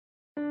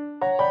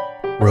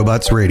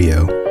Robots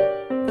Radio.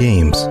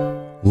 Games,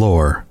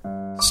 lore,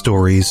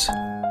 stories,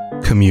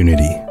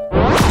 community.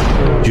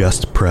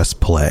 Just press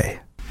play.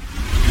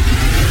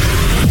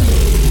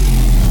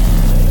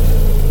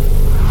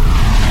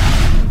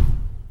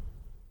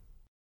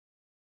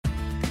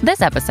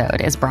 This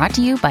episode is brought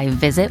to you by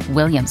Visit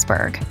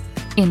Williamsburg.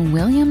 In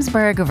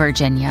Williamsburg,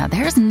 Virginia,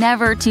 there's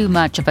never too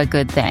much of a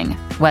good thing.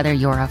 Whether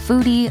you're a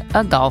foodie,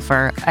 a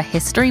golfer, a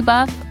history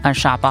buff, a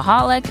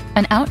shopaholic,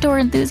 an outdoor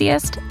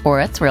enthusiast,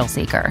 or a thrill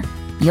seeker,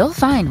 you'll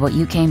find what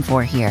you came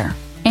for here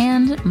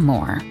and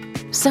more.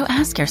 So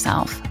ask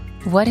yourself,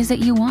 what is it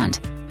you want?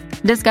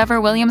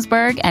 Discover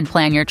Williamsburg and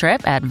plan your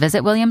trip at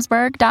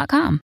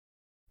visitwilliamsburg.com.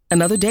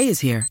 Another day is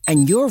here,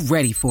 and you're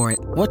ready for it.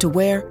 What to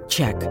wear?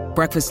 Check.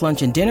 Breakfast,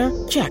 lunch, and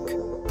dinner? Check.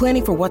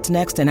 Planning for what's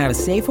next and how to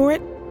save for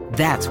it?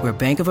 That's where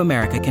Bank of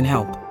America can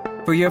help.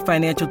 For your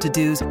financial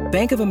to-dos,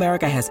 Bank of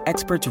America has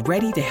experts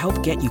ready to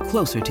help get you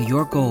closer to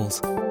your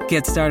goals.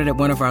 Get started at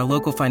one of our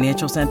local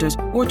financial centers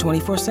or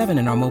 24/7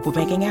 in our mobile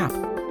banking app.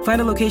 Find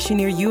a location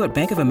near you at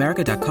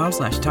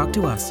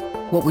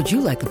bankofamerica.com/talktous. What would you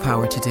like the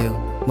power to do?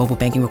 Mobile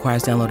banking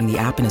requires downloading the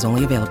app and is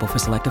only available for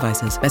select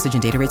devices. Message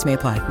and data rates may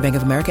apply. Bank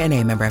of America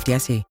N.A., member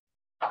FDIC.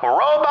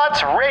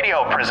 Robots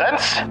Radio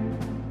presents...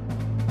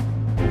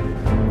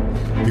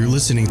 You're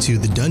listening to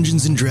the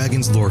Dungeons &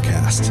 Dragons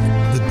Lorecast,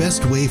 the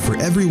best way for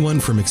everyone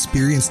from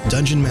experienced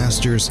dungeon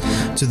masters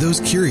to those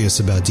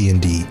curious about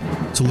D&D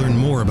to learn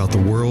more about the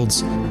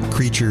worlds,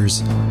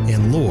 creatures,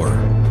 and lore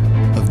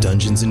of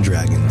Dungeons &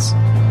 Dragons.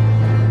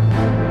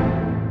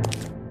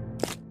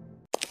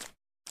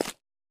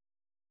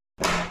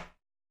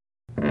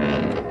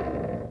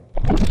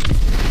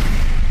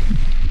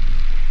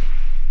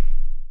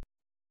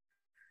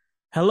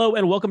 Hello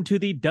and welcome to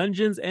the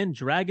Dungeons and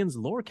Dragons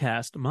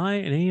Lorecast. My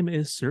name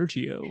is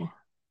Sergio.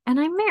 And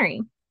I'm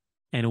Mary.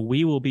 And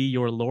we will be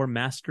your lore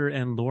master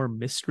and lore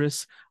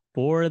mistress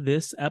for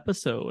this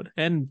episode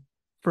and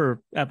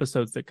for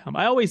episodes that come.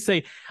 I always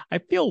say, I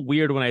feel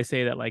weird when I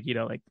say that, like,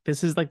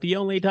 this is like the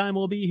only time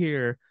we'll be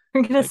here.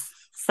 We're going to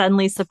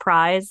suddenly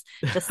surprise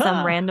just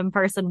some random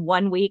person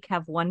one week,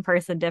 have one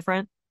person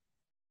different.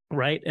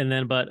 Right. And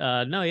then,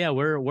 no, yeah,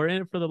 we're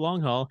in it for the long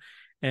haul.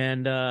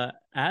 And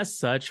as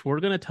such, we're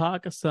gonna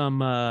talk some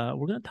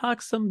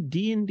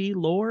D&D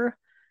lore.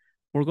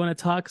 We're gonna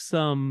talk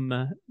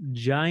some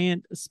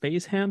giant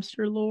space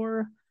hamster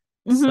lore,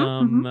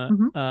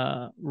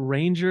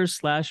 ranger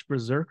 /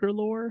 berserker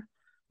lore,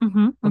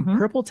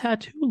 purple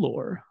tattoo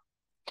lore.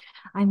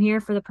 I'm here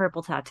for the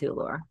purple tattoo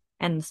lore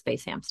and the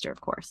space hamster,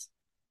 of course.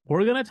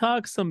 We're gonna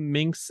talk some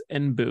Minx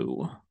and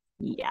Boo.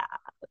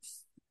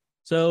 Yes.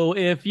 So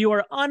if you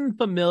are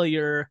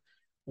unfamiliar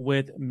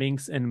with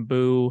Minx and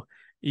Boo,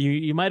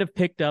 you might have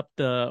picked up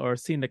or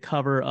seen the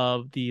cover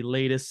of the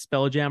latest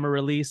Spelljammer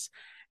release,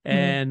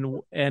 and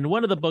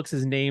one of the books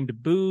is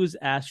named Boo's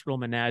Astral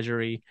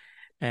Menagerie,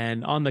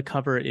 and on the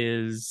cover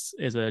is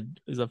a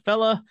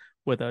fella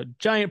with a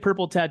giant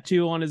purple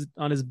tattoo on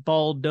his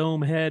bald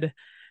dome head,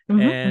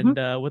 with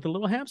a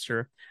little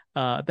hamster.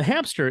 The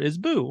hamster is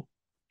Boo,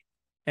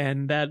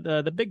 and that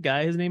the big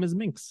guy, his name is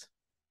Minx.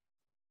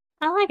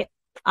 I like it.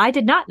 I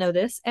did not know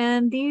this,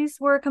 and these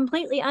were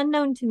completely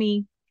unknown to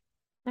me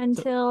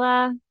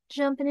until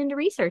jumping into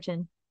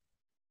researching.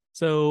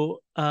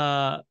 So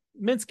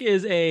Minsc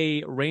is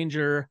a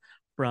ranger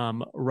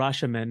from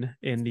Rashomon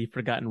in the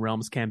Forgotten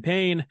Realms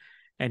campaign,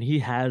 and he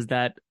has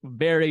that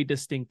very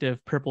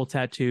distinctive purple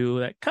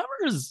tattoo that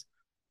covers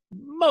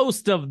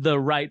most of the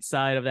right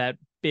side of that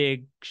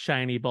big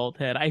shiny bald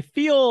head. I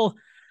feel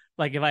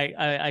like if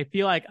I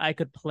feel like I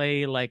could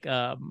play like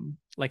a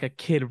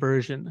kid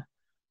version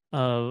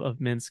of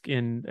Minsc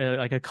in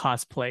like a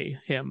cosplay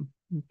him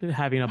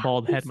having a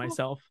bald head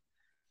myself.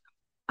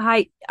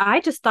 I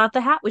just thought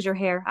the hat was your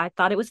hair. I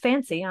thought it was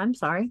fancy. I'm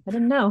sorry. I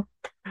didn't know.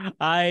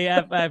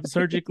 I've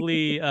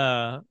surgically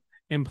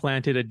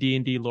implanted a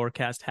D&D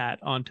Lorecast hat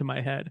onto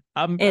my head.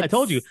 I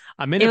told you,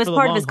 I'm in it for the long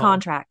haul. It was part of his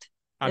contract.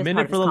 I'm in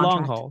it for the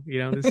long haul.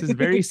 This is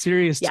very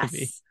serious to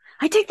me.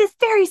 I take this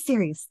very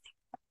seriously.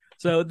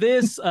 So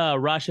this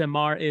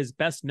Rashomon is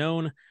best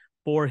known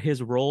for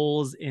his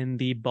roles in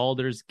the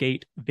Baldur's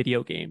Gate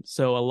video game.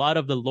 So a lot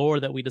of the lore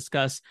that we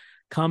discuss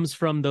comes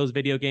from those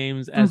video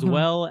games, as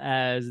well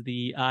as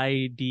the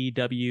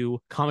IDW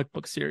comic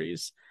book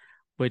series,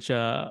 which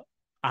I'd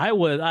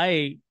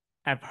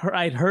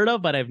heard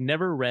of, but I've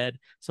never read.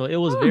 So it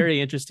was very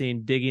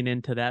interesting digging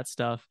into that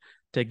stuff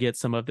to get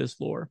some of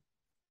this lore.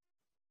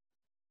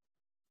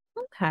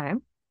 Okay.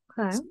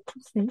 I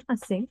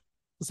see.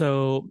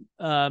 So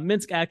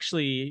Minsc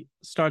actually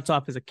starts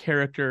off as a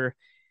character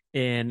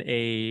in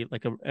a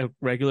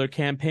regular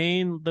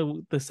campaign,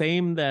 the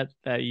same that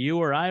you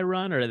or I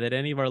run, or that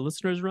any of our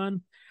listeners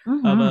run,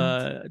 of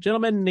a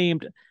gentleman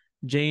named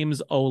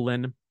James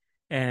Olin.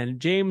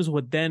 And James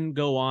would then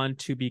go on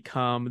to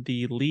become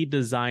the lead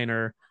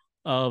designer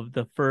of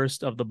the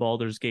first of the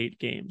Baldur's Gate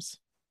games.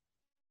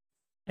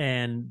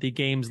 And the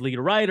game's lead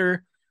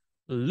writer,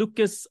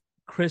 Lucas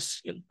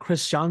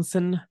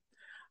Christiansen,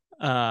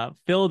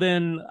 Filled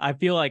in. I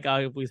feel like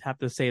I always have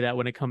to say that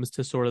when it comes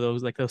to sort of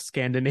those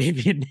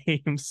Scandinavian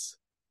names,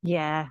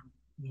 Yeah.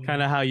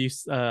 kind of how you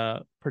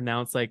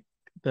pronounce like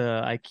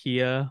the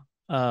IKEA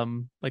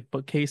like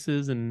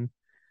bookcases and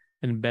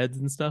beds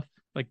and stuff,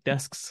 like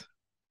desks.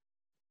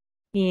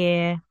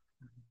 Yeah.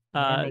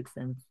 That Uh, makes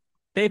sense.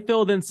 they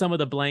filled in some of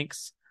the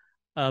blanks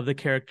of the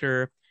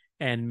character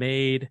and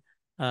made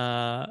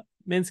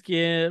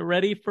Minsky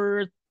ready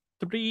for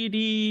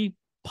 3D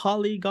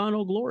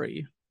polygonal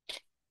glory.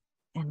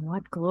 And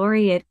what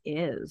glory it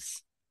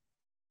is.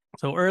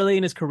 So early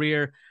in his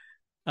career,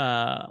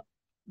 the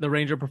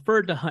Ranger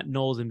preferred to hunt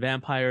gnolls and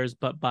vampires,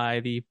 but by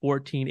the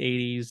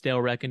 1480s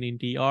Dale Reckoning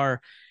DR,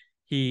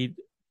 he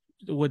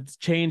would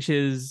change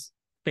his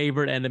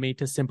favorite enemy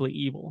to simply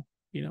evil.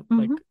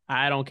 Like,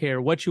 I don't care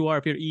what you are.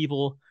 If you're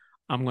evil,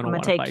 I'm going to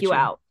want to take fight you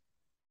out.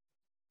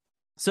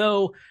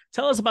 So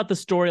tell us about the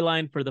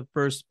storyline for the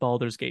first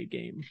Baldur's Gate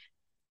game.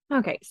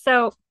 Okay,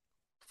 so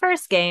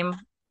first game,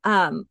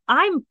 I'm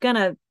going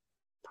to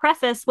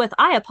preface with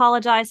I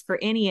apologize for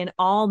any and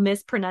all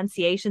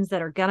mispronunciations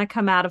that are going to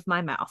come out of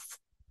my mouth.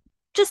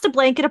 Just a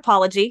blanket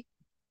apology,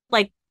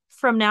 like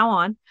from now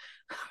on.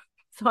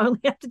 So I only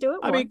have to do it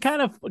once. I mean,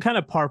 kind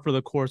of par for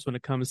the course when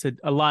it comes to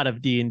a lot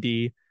of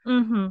D&D.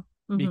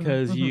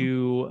 Because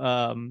you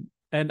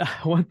and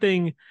one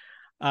thing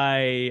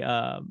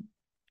I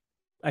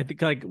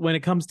think, like, when it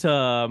comes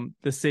to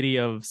the city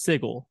of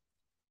Sigil,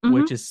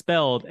 which is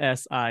spelled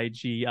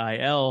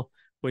Sigil,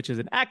 which is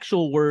an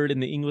actual word in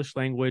the English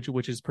language,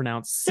 which is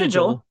pronounced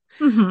sigil.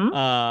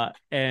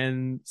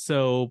 And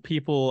so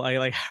people,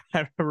 I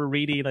remember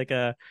reading like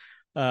a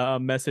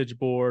message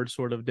board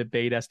sort of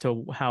debate as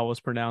to how it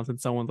was pronounced,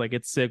 and someone's like,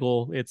 it's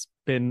Sigil, it's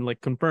been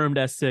like confirmed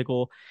as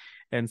Sigil.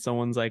 And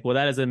someone's like, well,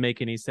 that doesn't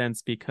make any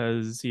sense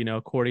because,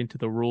 according to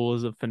the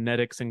rules of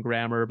phonetics and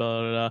grammar,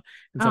 blah, blah, blah.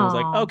 And someone's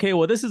like, okay,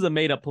 well, this is a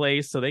made up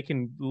place, so they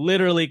can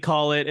literally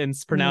call it and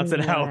pronounce it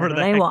however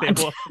the heck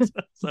they want.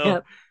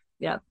 So,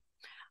 Yep.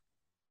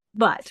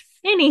 But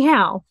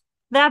anyhow,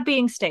 that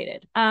being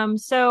stated,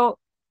 so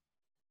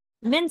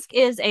Minsc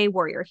is a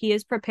warrior. He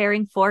is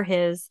preparing for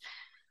his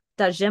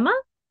Dajima,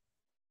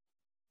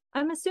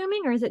 I'm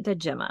assuming, or is it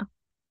Dajima?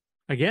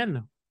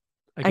 Again.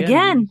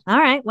 All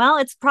right. Well,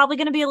 it's probably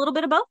going to be a little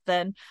bit of both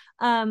then.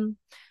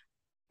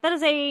 That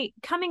is a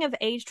coming of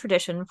age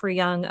tradition for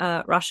young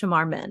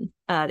Rashomar men.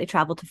 They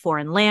travel to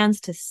foreign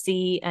lands to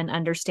see and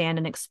understand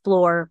and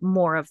explore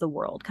more of the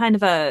world. Kind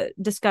of a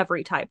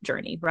discovery type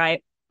journey,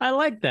 right? I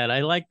like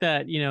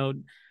that.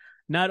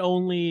 Not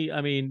only,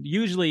 I mean,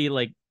 usually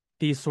like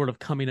these sort of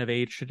coming of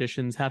age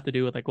traditions have to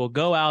do with like, well,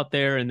 go out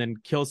there and then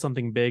kill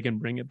something big and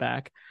bring it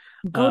back.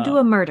 Go do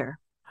a murder.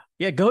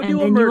 Yeah, go do a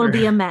murder. And then you will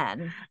be a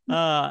man.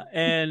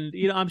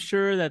 And I'm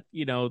sure that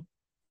the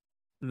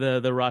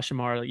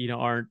Rashomar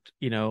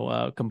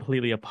aren't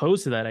completely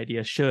opposed to that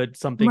idea. Should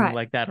something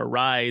like that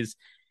arise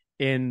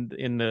in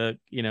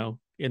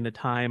the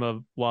time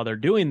of while they're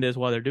doing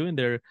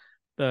their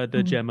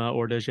the Gemma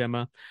or the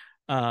Gemma.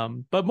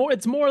 But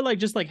it's more like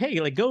just like, hey,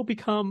 like go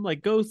become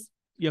like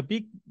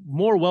be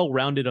more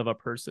well-rounded of a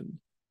person.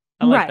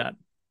 I like that.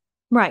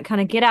 Right,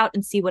 kind of get out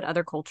and see what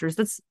other cultures.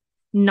 That's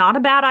not a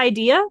bad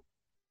idea.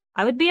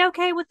 I would be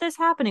okay with this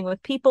happening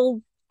with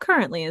people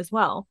currently as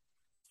well.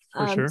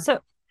 For sure. So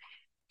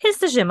his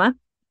Dajima,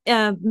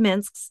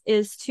 Minsc,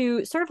 is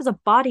to serve as a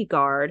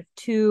bodyguard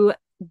to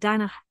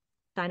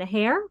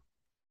Dynaheir,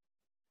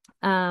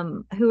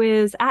 who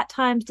is at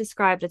times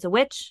described as a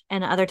witch,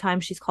 and at other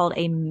times she's called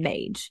a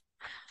mage.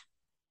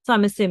 So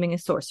I'm assuming a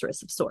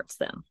sorceress of sorts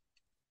then.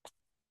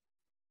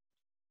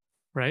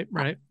 Right.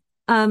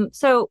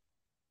 So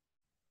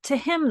to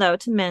him, though,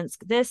 to Minsc,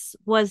 this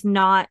was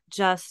not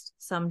just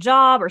some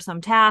job or some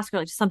task or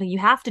like just something you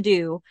have to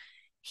do.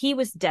 He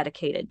was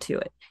dedicated to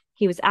it.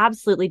 He was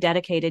absolutely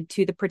dedicated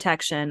to the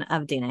protection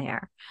of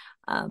Dynaheir,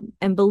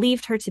 and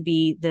believed her to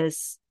be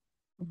this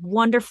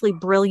wonderfully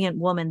brilliant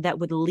woman that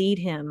would lead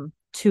him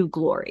to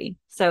glory.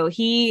 So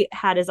he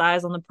had his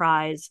eyes on the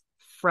prize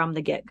from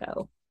the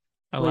get-go.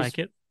 I like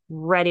it.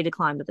 Ready to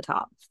climb to the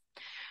top.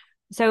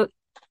 So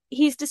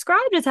he's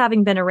described as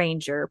having been a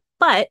ranger,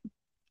 but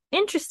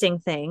interesting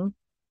thing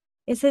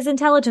is his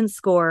intelligence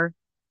score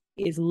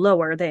is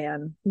lower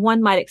than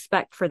one might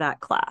expect for that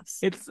class.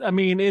 It's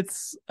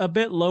a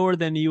bit lower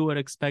than you would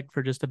expect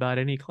for just about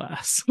any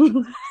class.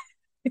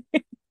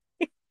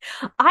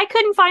 I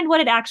couldn't find what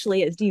it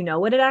actually is. Do you know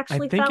what it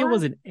actually I think it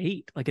was an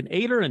 8, like an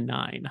 8 or a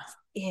 9.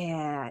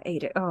 Yeah,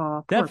 8.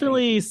 Oh,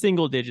 definitely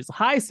single digits,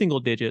 high single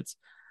digits,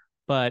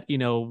 but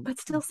but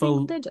still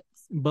single digits.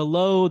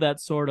 Below that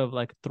sort of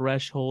like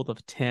threshold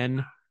of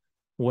 10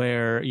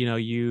 where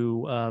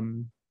you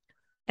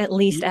at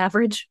least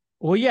average.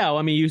 Well, yeah,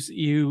 I mean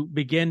you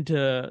begin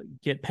to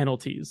get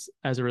penalties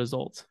as a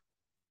result.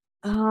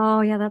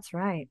 Oh yeah, that's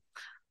right.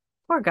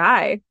 Poor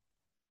guy.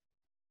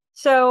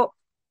 So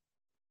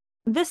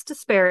this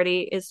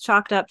disparity is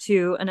chalked up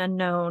to an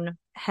unknown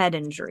head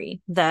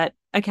injury that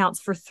accounts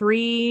for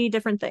 3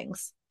 different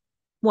things.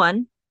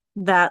 1,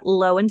 that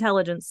low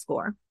intelligence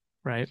score.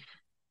 Right.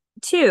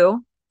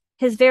 2,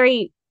 his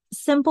very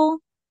simple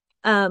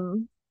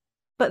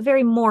but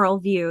very moral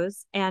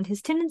views and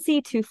his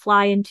tendency to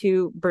fly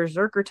into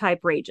berserker type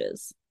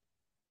rages.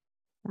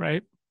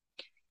 Right.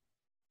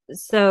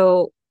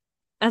 So,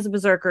 as a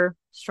berserker,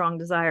 strong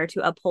desire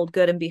to uphold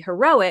good and be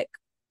heroic,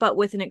 but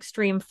with an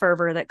extreme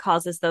fervor that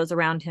causes those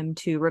around him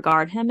to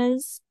regard him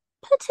as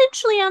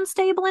potentially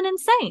unstable and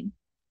insane.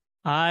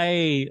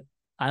 I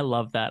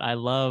love that. I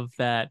love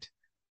that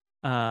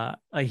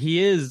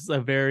he is a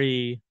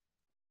very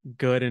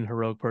good and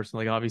heroic person.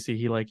 Like obviously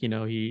he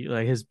he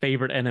like his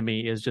favorite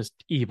enemy is just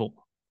evil.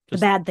 The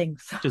bad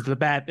things. Just the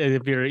bad.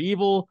 If you're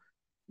evil,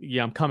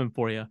 yeah, I'm coming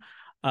for you.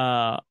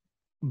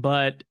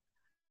 But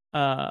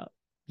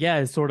yeah,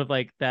 it's sort of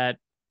like that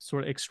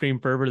sort of extreme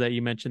fervor that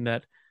you mentioned,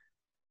 that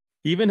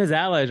even his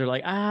allies are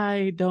like,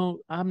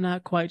 I'm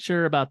not quite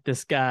sure about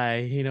this guy.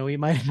 You know, we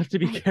might have to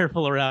be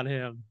careful around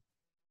him.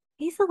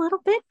 He's a little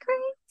bit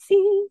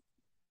crazy.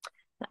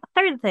 The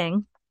third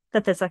thing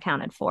that this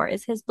accounted for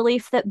is his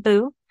belief that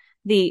Boo,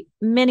 the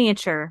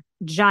miniature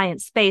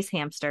giant space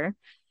hamster,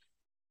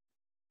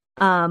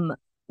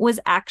 was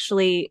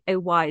actually a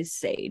wise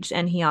sage,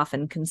 and he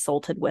often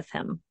consulted with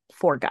him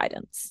for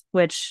guidance,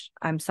 which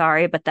I'm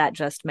sorry, but that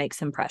just makes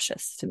him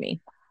precious to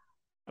me.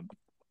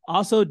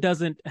 Also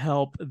doesn't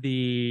help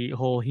the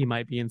whole he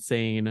might be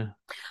insane.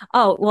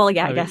 Oh, well,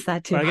 yeah, I guess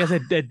that too. I guess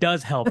it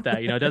does help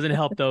that, it doesn't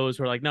help those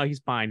who are like, no, he's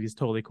fine. He's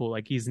totally cool.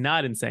 Like he's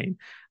not insane.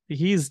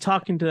 He's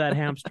talking to that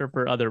hamster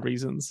for other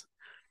reasons.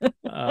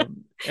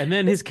 And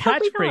then his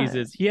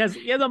catchphrases, he has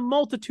a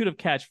multitude of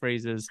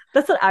catchphrases.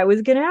 That's what I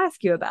was going to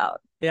ask you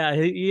about. Yeah,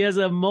 he has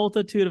a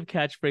multitude of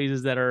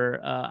catchphrases that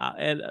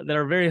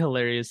are very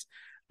hilarious.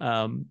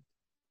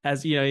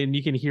 As you know, and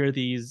you can hear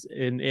these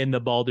in the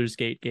Baldur's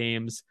Gate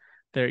games.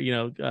 They're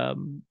the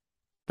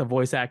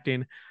voice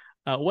acting.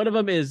 One of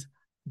them is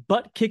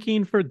butt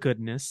kicking for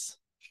goodness,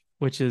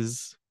 which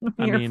is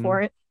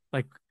for it.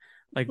 Like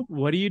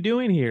what are you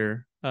doing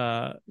here?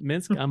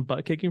 Minsc, I'm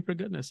butt kicking for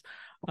goodness.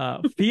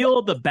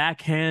 Feel the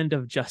backhand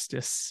of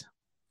justice.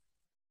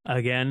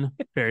 Again,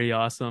 very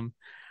awesome.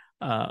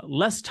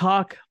 Less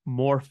talk,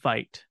 more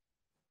fight.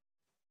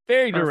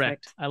 Very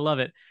direct. Perfect. I love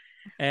it.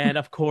 And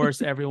of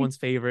course, everyone's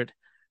favorite,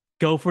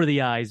 go for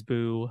the eyes,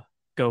 Boo.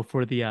 Go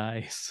for the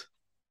eyes.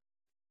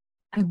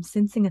 I'm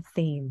sensing a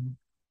theme.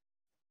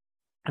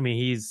 I mean,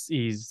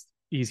 he's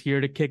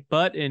here to kick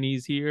butt, and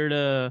he's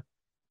here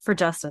for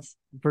justice.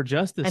 For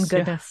justice and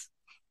goodness.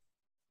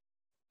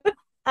 Yeah.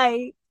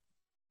 I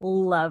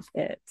love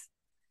it.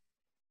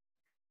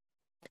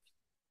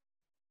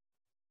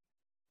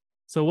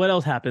 So what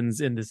else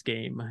happens in this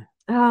game?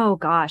 Oh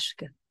gosh.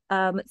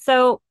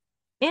 So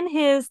in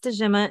his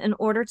Dejima, in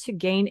order to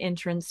gain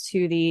entrance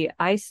to the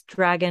Ice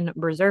Dragon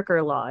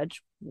Berserker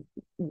Lodge,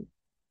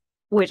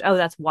 which,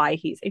 that's why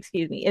he's,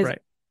 is right.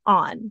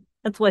 On.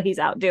 That's what he's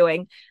out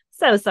doing.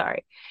 So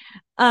sorry.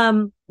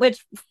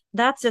 Which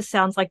that just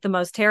sounds like the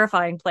most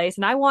terrifying place.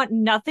 And I want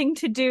nothing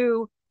to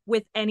do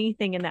with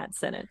anything in that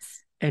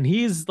sentence. And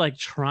he's like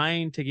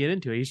trying to get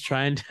into it. He's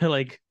trying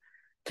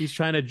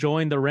to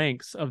join the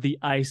ranks of the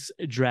Ice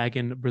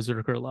Dragon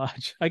Berserker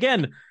Lodge.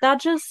 Again,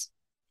 that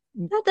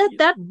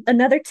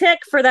another tick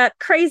for that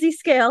crazy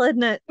scale,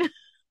 isn't it?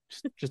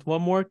 Just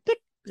one more tick.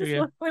 Just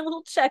one more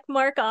little check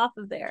mark off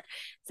of there.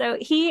 So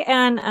he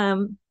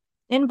and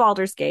in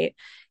Baldur's Gate,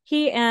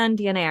 he and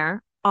Dianair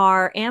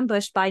are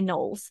ambushed by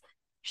gnolls.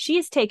 She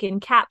is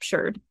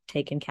captured.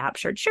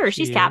 Sure,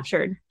 she's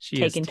captured.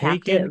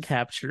 Taken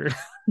captured.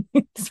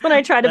 It's when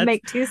I try to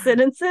make two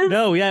sentences.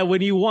 No, yeah,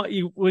 when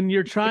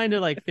you're trying to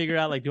like figure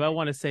out like, do I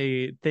want to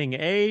say thing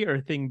A or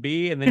thing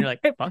B, and then you're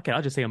like, fuck it,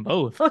 I'll just say them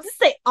both. I'll just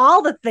say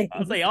all the things.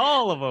 I'll say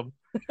all of them.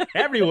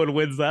 Everyone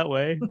wins that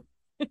way.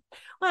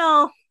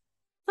 Well,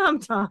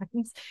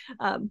 sometimes.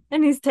 And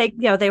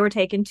they were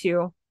taken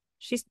to.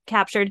 She's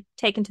captured,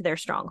 taken to their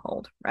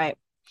stronghold, right?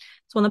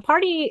 So when the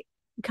party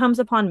comes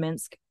upon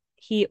Minsc,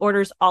 he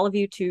orders all of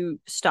you to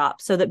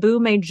stop so that Boo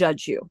may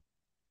judge you.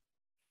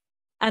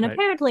 And right.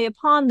 Apparently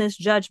upon this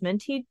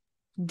judgment, he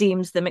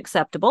deems them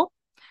acceptable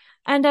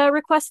and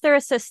requests their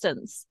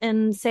assistance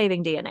in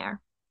saving Dianair.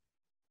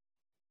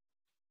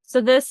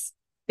 So this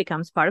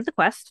becomes part of the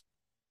quest,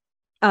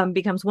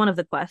 becomes one of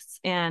the quests,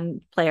 and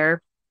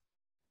player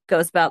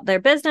goes about their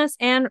business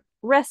and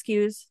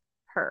rescues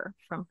her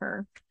from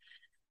her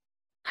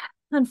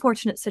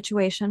unfortunate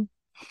situation.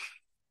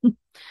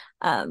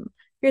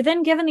 You're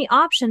then given the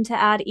option to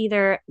add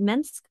either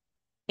Minsc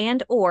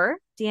and or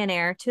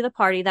Dianair to the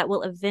party that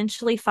will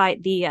eventually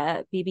fight the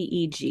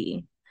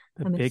BBEG.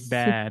 The big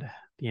bad,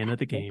 the end of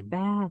the game.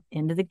 Bad,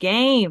 end of the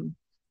game.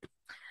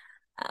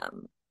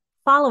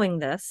 Following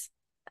this,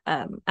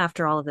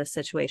 after all of this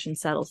situation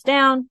settles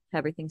down,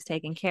 everything's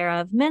taken care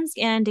of,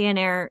 Minsc and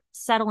Dianair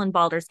settle in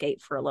Baldur's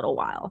Gate for a little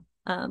while.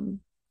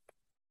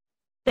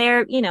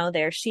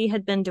 There she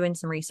had been doing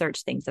some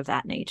research, things of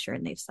that nature,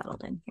 and they've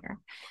settled in here.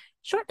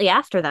 Shortly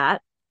after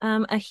that,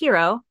 a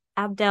hero,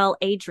 Abdel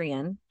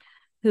Adrian,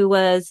 who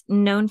was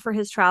known for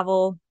his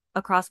travel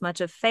across much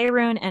of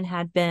Faerun and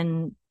had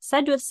been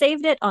said to have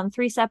saved it on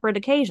 3 separate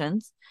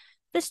occasions.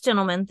 This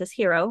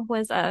hero,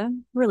 was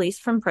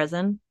released from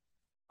prison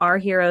our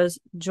heroes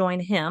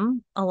join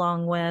him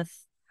along with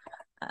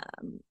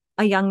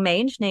a young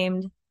mage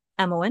named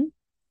Emoen,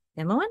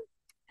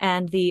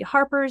 and the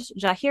Harpers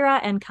Jahira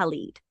and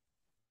Khalid.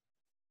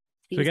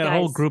 So we got a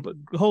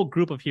whole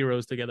group of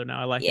heroes together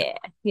now. I like it.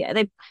 Yeah.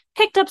 They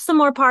picked up some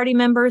more party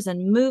members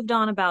and moved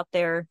on about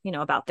their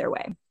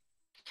way.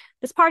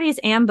 This party is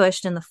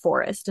ambushed in the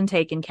forest and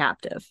taken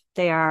captive.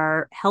 They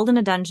are held in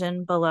a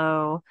dungeon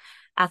below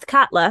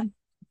Athkatla,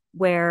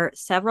 where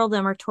several of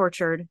them are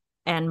tortured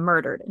and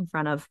murdered in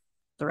front of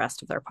the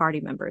rest of their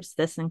party members.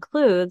 This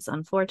includes,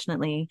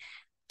 unfortunately,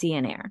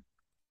 Dianair.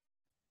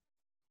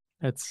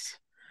 That's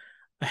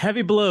a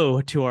heavy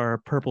blow to our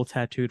purple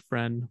tattooed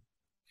friend,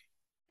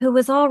 who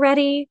was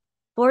already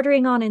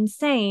bordering on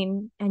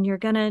insane, and you're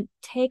gonna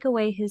take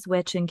away his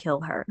witch and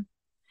kill her.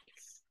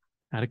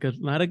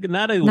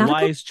 Not a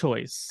wise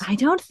choice. I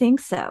don't think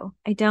so.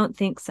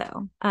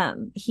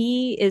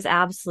 He is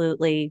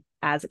absolutely,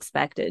 as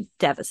expected,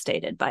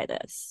 devastated by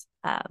this.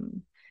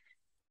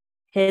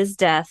 His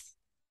death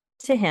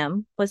to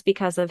him was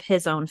because of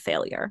his own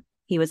failure.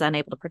 He was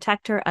unable to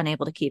protect her,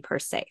 unable to keep her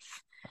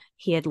safe.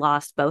 He had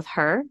lost both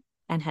her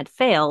and had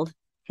failed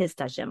his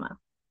Dajima.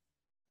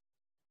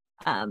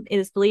 It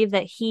is believed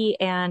that he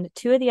and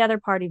two of the other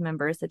party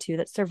members, the two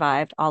that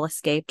survived, all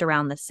escaped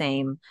around the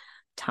same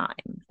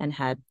time and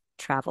had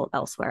traveled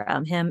elsewhere.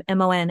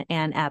 Emoen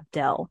and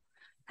Abdel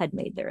had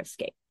made their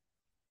escape.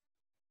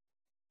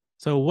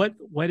 So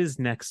what is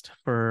next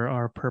for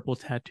our purple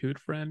tattooed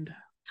friend?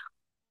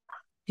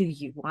 Do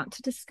you want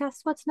to discuss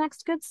what's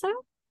next, good sir?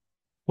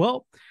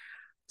 Well,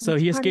 so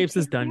he escapes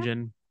this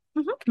dungeon.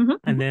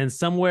 And then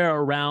somewhere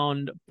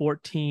around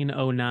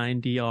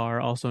 1409 DR,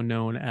 also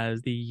known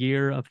as the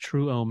Year of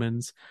True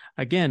Omens,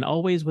 again,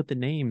 always with the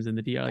names in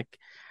the DR. Like,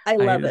 I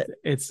love it.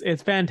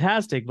 It's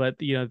fantastic, but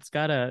it's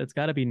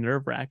gotta be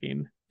nerve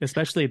wracking,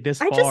 especially this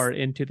far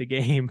into the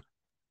game.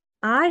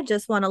 I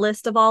just want a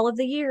list of all of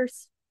the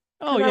years.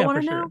 Oh yeah,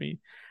 for sure. I mean,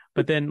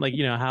 but then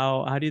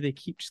how do they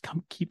keep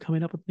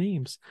coming up with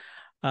names?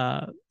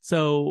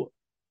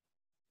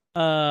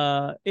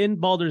 In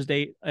Baldur's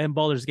Gate,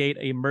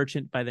 a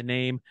merchant by the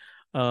name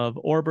of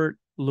Orbert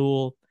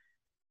Lule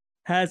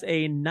has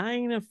a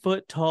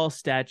 9-foot tall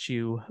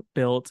statue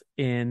built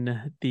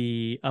in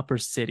the upper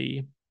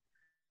city,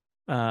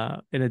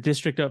 in a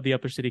district of the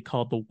upper city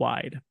called the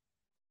Wide.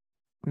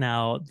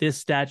 Now, this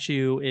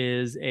statue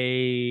is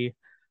a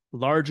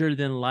larger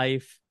than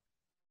life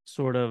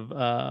sort of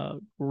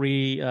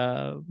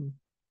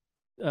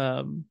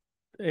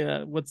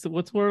what's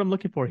the word I'm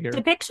looking for here?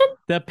 Depiction.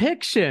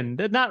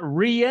 Not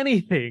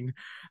anything.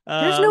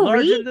 There's no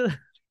larger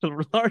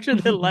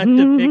than life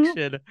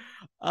depiction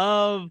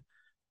of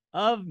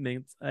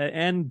Minsk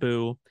and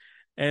Boo,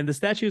 and the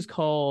statue is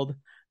called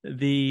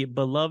the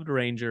Beloved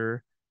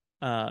Ranger,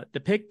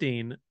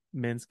 depicting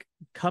Minsk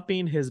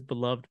cupping his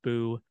beloved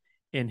Boo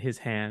in his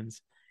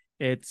hands.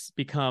 It's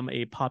become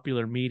a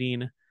popular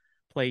meeting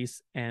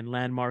place and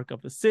landmark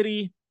of the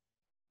city.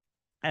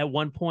 At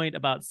one point,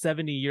 about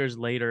 70 years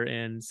later,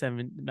 in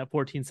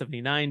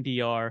 1479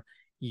 DR,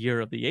 Year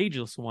of the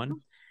Ageless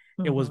One,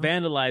 it was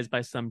vandalized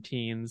by some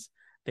teens.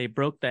 They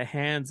broke the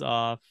hands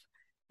off,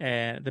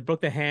 and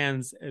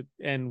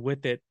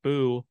with it,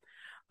 Boo,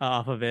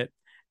 off of it,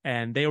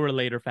 and they were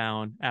later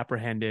found,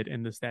 apprehended,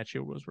 and the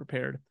statue was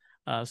repaired.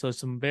 So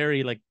some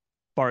very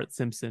Bart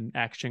Simpson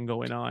action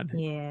going on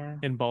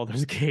in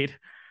Baldur's Gate.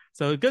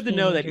 So good to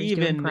know that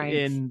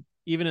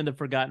even in the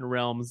Forgotten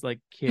Realms,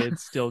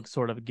 kids still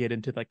sort of get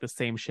into the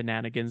same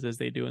shenanigans as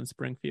they do in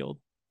Springfield.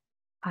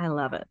 I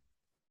love it.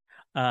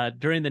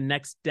 During the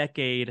next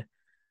decade,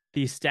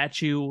 the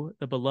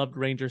Beloved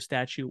Ranger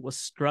statue, was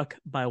struck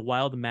by a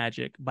wild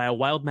magic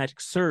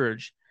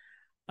surge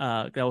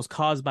that was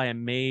caused by a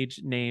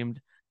mage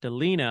named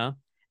Delina,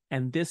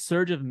 and this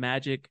surge of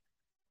magic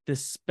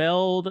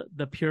dispelled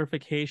the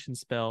purification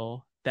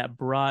spell that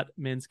brought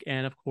Minsk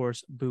and, of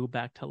course, Boo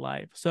back to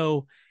life.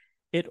 So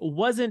it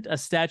wasn't a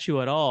statue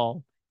at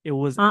all. It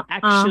was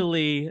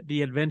actually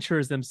the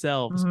adventurers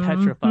themselves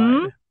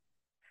petrified.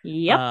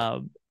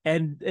 Yep.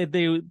 And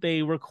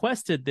they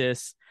requested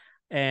this,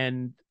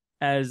 and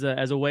as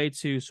a way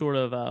to sort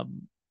of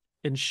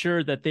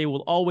ensure that they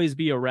will always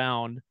be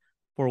around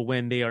for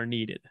when they are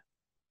needed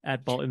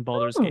in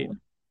Baldur's Gate.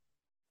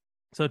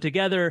 So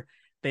together,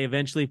 they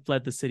eventually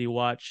fled from the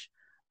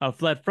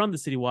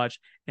City Watch,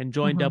 and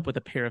joined up with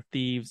a pair of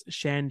thieves,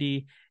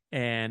 Shandy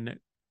and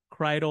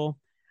Kreidel.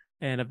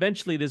 And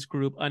eventually this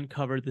group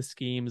uncovered the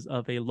schemes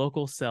of a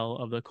local cell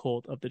of the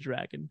Cult of the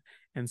Dragon.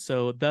 And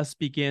so thus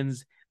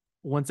begins,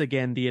 once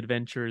again, the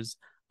adventures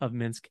of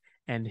Minsk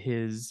and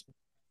his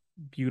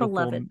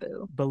beautiful,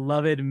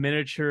 beloved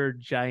miniature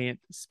giant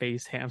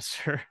space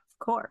hamster. Of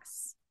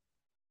course.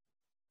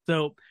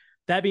 So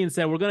that being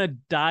said, we're going to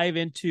dive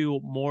into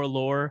more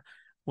lore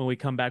when we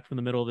come back from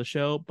the middle of the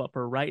show. But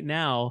for right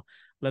now,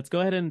 let's go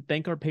ahead and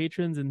thank our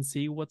patrons and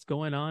see what's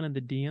going on in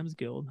the DMs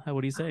Guild.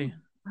 What do you say?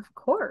 Of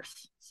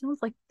course. Sounds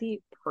like the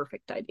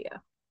perfect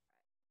idea.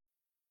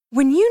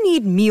 When you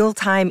need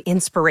mealtime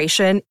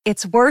inspiration,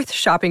 it's worth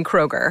shopping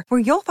Kroger, where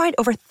you'll find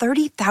over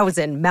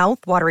 30,000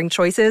 mouth-watering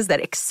choices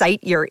that excite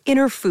your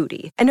inner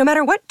foodie. And no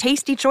matter what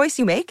tasty choice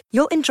you make,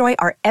 you'll enjoy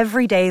our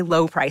everyday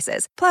low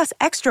prices, plus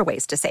extra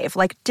ways to save,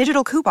 like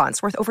digital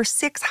coupons worth over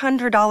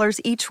 $600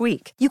 each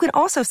week. You can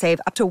also save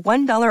up to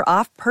 $1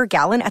 off per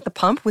gallon at the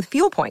pump with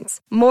fuel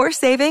points. More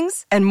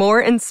savings and more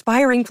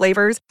inspiring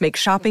flavors make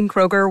shopping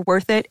Kroger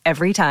worth it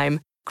every time.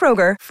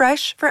 Kroger,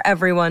 fresh for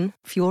everyone.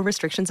 Fuel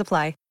restrictions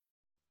apply.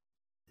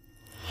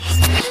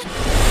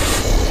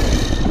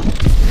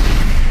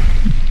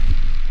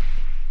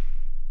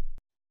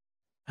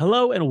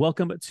 Hello and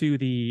welcome to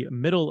the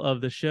middle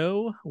of the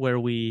show where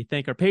we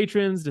thank our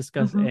patrons,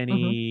 discuss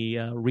any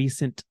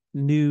recent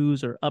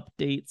news or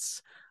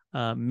updates,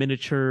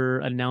 miniature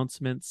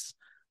announcements,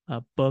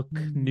 book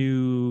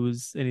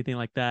news, anything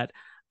like that,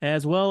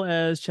 as well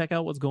as check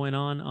out what's going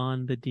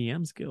on the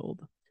DMs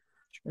Guild.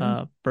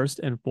 First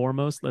and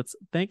foremost, let's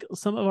thank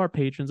some of our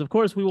patrons. Of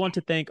course, we want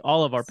to thank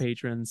all of our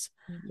patrons.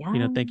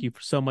 Yeah. Thank you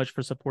so much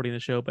for supporting the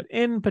show. But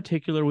in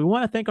particular, we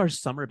want to thank our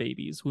summer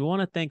babies. We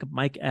want to thank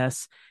Mike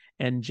S.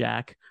 and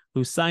Jack,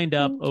 who signed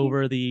up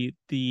over the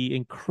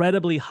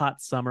incredibly hot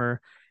summer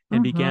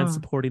and began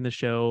supporting the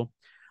show.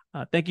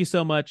 Thank you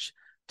so much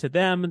to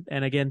them.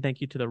 And again, thank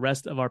you to the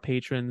rest of our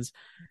patrons.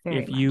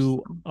 If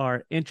you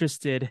are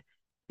interested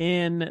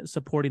in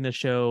supporting the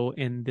show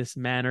in this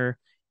manner,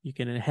 you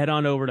can head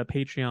on over to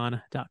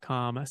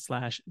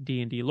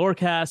patreon.com/D&D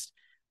Lorecast,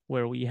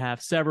 where we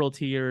have several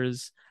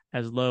tiers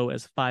as low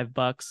as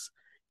 $5.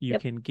 You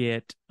can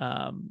get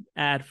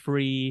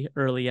ad-free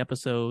early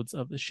episodes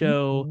of the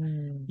show.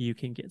 You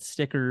can get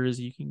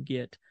stickers. You can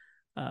get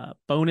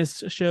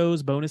bonus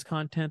shows, bonus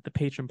content, the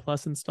Patron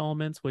Plus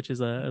installments, which is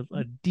a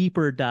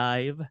deeper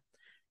dive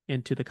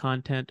into the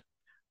content,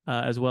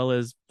 as well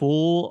as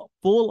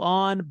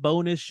full-on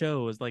bonus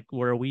shows, like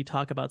where we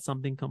talk about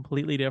something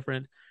completely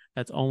different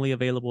that's only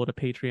available to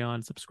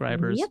Patreon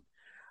subscribers.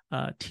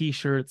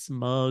 T-shirts,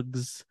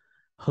 mugs,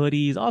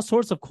 hoodies, all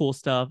sorts of cool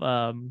stuff.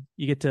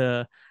 You get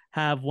to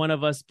have one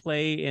of us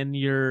play in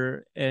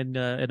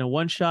a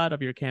one shot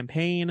of your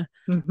campaign,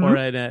 or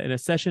in a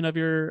session of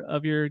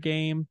your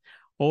game,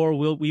 or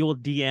we will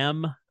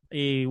DM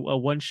a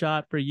one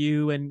shot for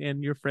you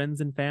and your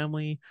friends and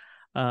family,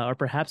 or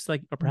perhaps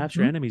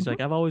your enemies.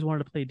 Like, I've always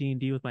wanted to play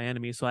D&D with my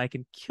enemies so I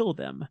can kill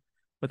them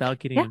without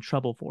getting in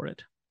trouble for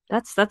it.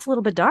 That's a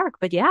little bit dark,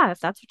 but yeah, if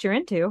that's what you're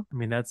into. I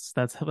mean, that's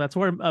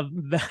where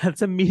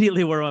that's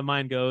immediately where my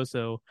mind goes.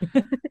 So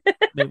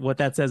what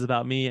that says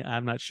about me,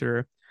 I'm not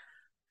sure.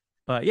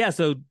 But yeah,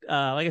 so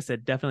like I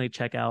said, definitely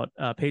check out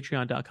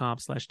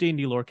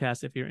patreon.com/D&D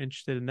Lorecast if you're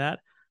interested in that.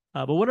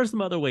 But what are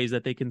some other ways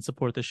that they can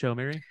support the show,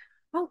 Mary?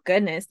 Oh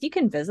goodness, you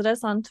can visit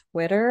us on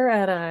Twitter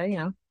at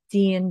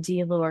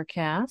D&D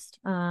Lorecast.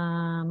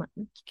 You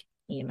can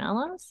email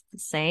us the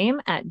same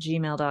at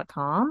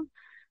gmail.com. I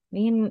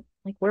mean,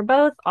 like, we're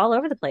both all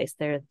over the place.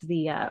 There's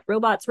the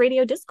Robots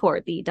Radio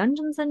Discord, the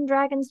Dungeons and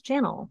Dragons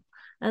channel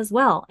as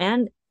well.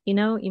 And,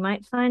 you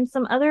might find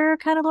some other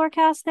kind of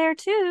lorecasts there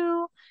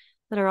too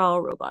that are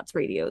all Robots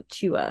Radio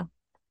to,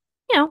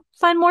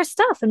 find more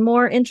stuff and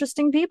more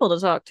interesting people to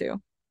talk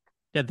to.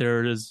 Yeah,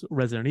 there is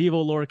Resident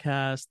Evil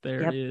Lorecast.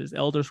 There is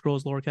Elder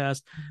Scrolls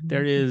Lorecast.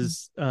 There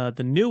is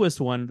the newest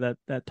one that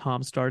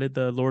Tom started,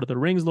 the Lord of the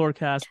Rings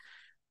Lorecast,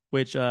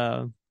 which...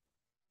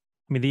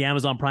 the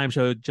Amazon Prime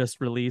show just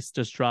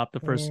dropped the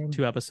first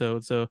 2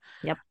 episodes. So,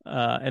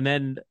 and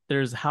then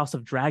there's House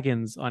of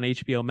Dragons on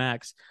HBO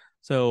Max.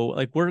 So,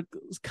 like, we're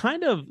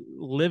kind of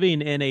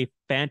living in a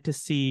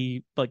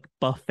fantasy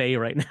buffet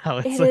right now.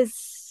 It is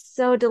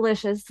so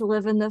delicious to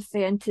live in the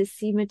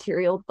fantasy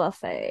material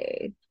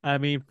buffet. I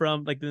mean,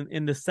 from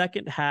in the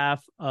second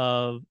half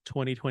of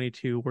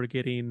 2022, we're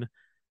getting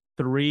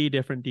 3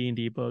 different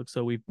D&D books.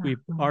 So we've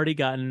already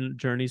gotten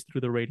Journeys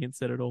Through the Radiant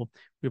Citadel.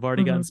 We've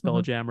already gotten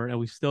Spelljammer, and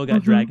we've still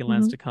got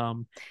Dragonlance to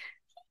come.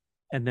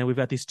 And then we've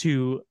got these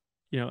two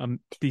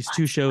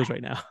shows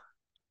right now.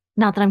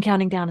 Not that I'm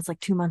counting down. It's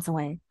like 2 months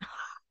away.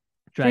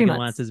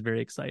 Dragonlance is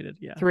very excited.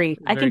 Yeah, 3.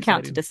 I can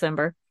count to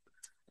December.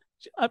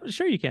 I'm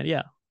sure you can.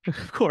 Yeah,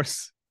 of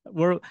course.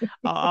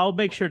 I'll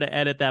make sure to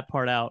edit that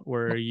part out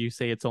where you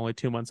say it's only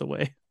 2 months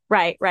away.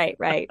 Right.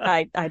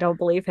 I don't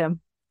believe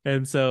him.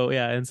 No,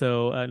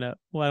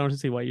 well, I don't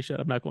see why you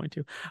should. I'm not going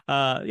to.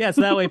 So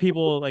that way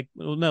people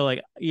will know,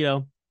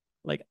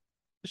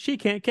 she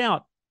can't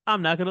count.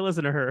 I'm not going to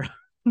listen to her.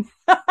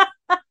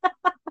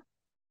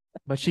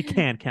 But she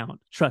can count.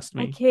 Trust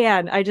me. I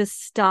can. I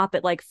just stop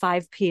at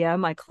 5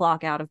 p.m. I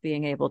clock out of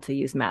being able to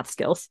use math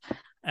skills.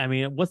 I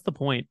mean, what's the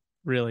point,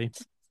 really? What's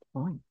the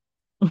point?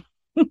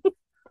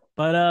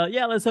 But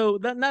so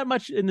not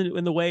much in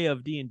the way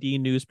of D&D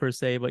news per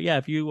se. But yeah,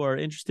 if you are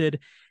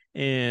interested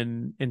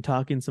in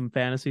talking some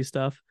fantasy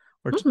stuff,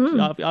 or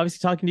obviously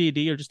talking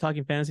D&D, or just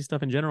talking fantasy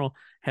stuff in general,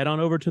 head on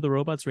over to the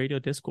Robots Radio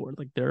Discord.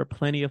 There are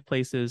plenty of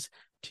places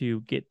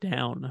to get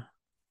down.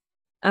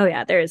 Oh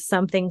yeah, there is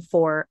something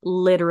for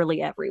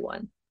literally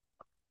everyone.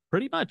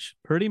 Pretty much.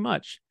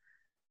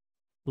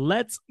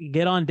 Let's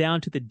get on down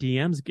to the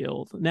DMs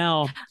Guild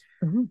now.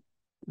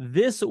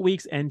 This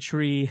week's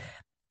entry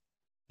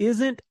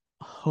isn't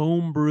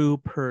homebrew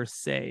per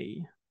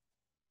se,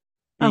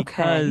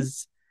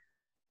 because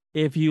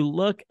if you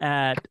look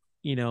at,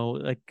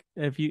 like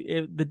if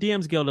the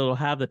DM's Guild, it'll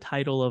have the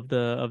title of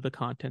the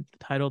content, the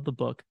title of the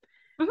book,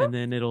 and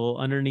then it'll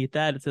underneath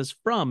that it says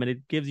from, and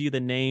it gives you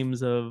the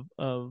names of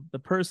the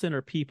person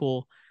or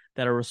people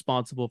that are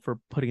responsible for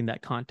putting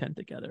that content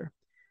together.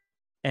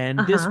 And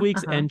this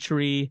week's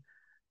entry,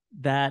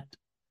 that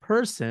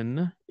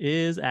person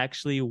is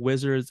actually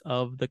Wizards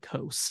of the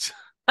Coast.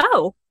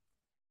 Oh.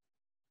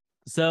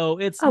 So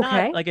it's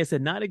not, like I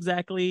said, not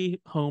exactly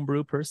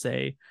homebrew per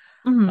se.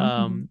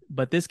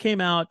 But this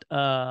came out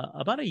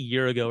about a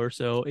year ago or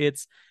so.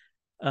 It's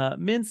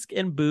Minsc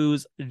and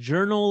Boo's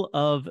Journal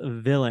of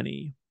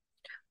Villainy.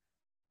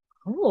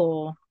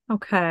 Oh,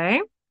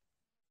 okay.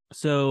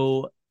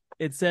 So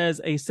it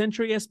says, a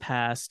century has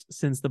passed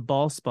since the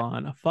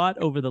Bhaalspawn fought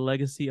over the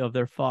legacy of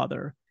their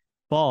father,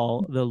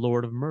 Bhaal, the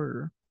Lord of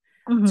Murder.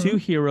 Two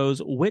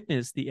heroes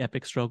witnessed the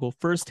epic struggle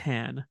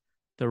firsthand,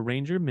 the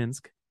Ranger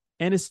Minsc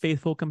and his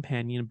faithful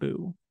companion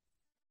Boo.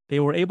 They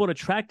were able to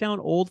track down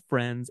old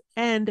friends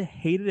and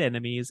hated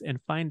enemies and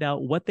find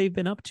out what they've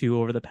been up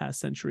to over the past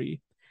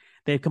century.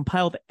 They've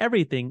compiled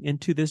everything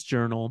into this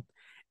journal,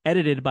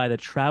 edited by the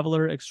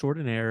traveler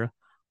extraordinaire,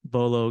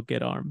 Volo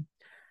Gedarm.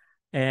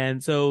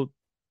 And so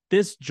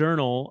this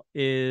journal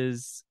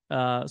is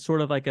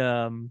sort of like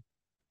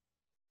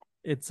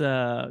it's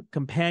a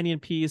companion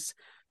piece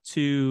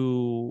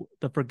to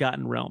the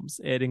Forgotten Realms.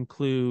 It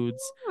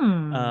includes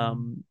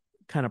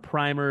kind of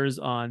primers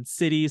on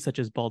cities such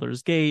as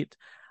Baldur's Gate,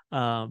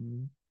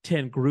 10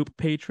 group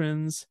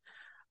patrons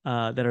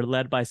that are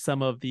led by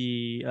some of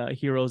the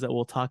heroes that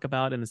we'll talk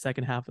about in the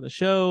second half of the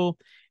show.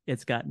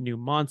 It's got new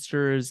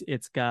monsters.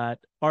 It's got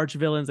arch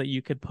villains that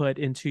you could put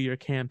into your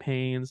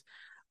campaigns.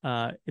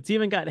 It's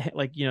even got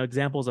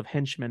examples of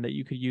henchmen that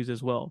you could use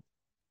as well.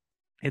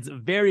 It's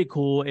very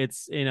cool.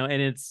 It's and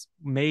it's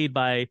made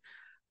by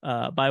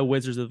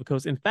Wizards of the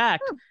Coast. In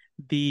fact,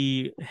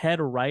 the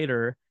head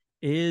writer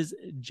is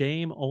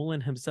James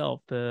Olin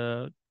himself,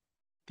 the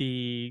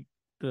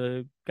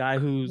guy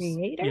who's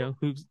Creator?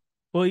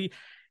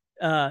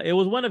 It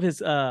was one of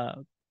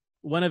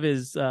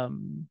his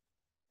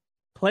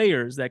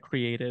players that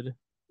created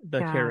the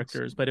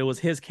characters, but it was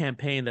his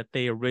campaign that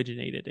they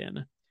originated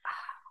in.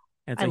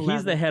 And so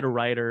he's the head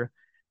writer.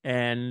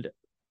 And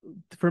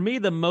for me,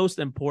 the most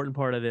important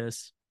part of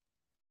this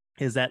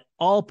is that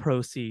all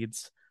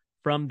proceeds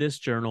from this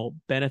journal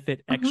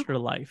benefit Extra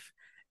Life.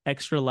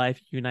 Extra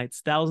Life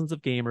unites thousands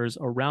of gamers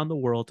around the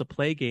world to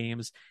play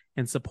games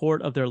in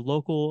support of their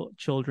local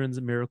Children's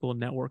Miracle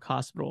Network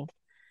hospital.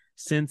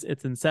 Since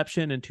its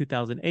inception in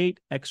 2008,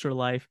 Extra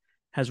Life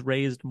has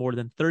raised more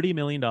than $30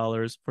 million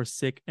for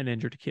sick and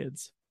injured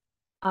kids.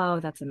 Oh,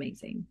 that's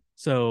amazing.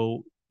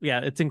 So, yeah,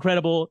 it's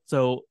incredible.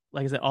 So,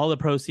 like I said, all the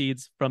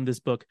proceeds from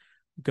this book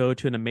go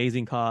to an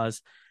amazing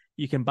cause.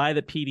 You can buy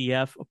the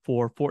PDF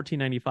for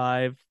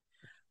 $14.95.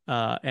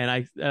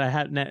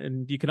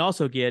 And you can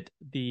also get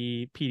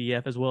the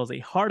PDF as well as a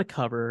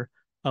hardcover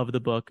of the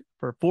book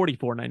for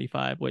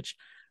 $44.95, which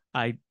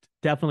I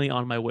definitely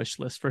on my wish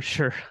list for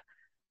sure.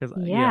 Because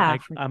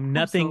I'm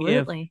nothing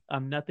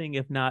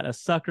if not a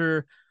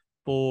sucker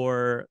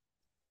for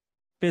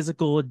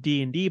physical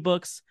D&D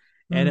books,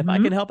 and if I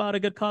can help out a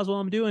good cause while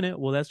I'm doing it,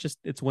 well,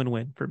 it's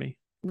win-win for me.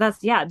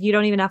 You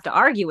don't even have to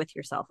argue with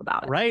yourself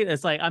about it, right?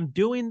 It's like I'm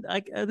doing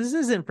this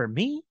isn't for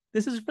me.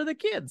 This is for the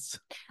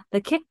kids.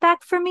 The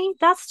kickback for me,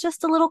 that's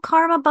just a little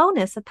karma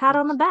bonus, a pat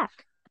on the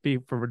back.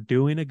 For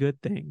doing a good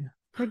thing.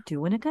 For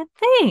doing a good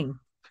thing.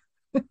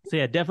 So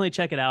yeah, definitely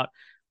check it out.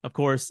 Of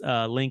course,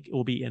 link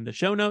will be in the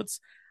show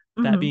notes.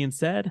 That being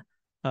said,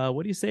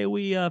 what do you say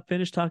we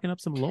finish talking up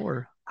some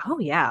lore? Oh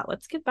yeah,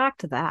 let's get back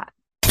to that.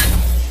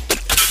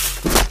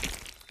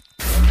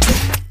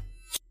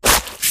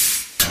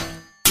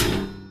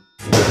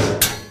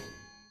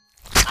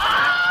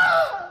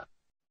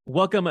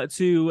 Welcome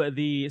to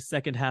the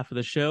second half of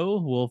the show.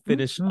 We'll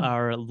finish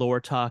our lore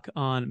talk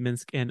on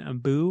Minsc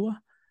and Boo.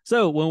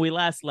 So when we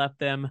last left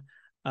them,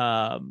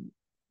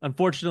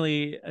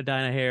 unfortunately,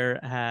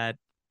 Dynaheir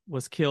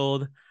was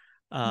killed,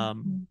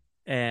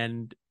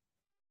 and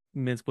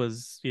Minsc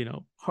was,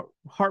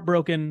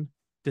 heartbroken,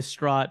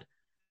 distraught.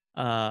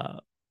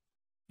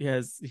 He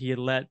had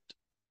let,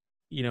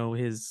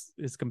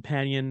 his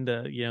companion,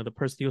 the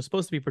person he was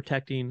supposed to be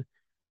protecting,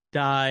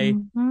 die,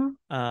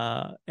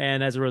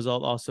 and as a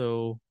result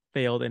also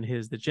failed in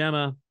his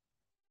Digemma.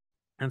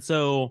 And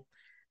so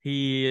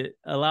he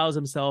allows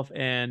himself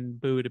and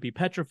Boo to be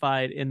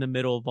petrified in the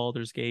middle of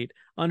Baldur's Gate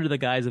under the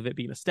guise of it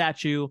being a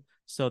statue,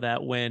 so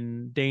that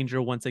when danger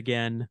once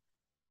again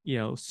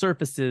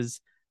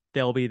surfaces,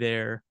 they'll be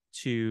there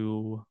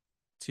to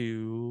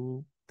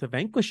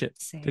vanquish it,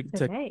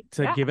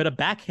 to give it a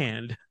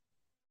backhand.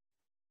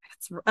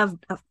 It's of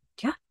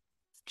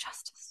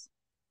justice.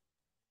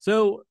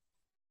 So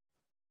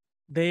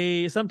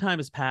some time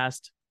has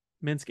passed.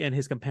 Minsc and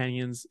his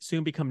companions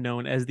soon become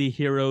known as the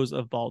heroes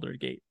of Baldur's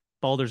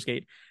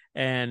Gate.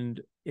 And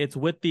it's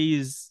with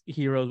these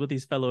heroes, with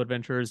these fellow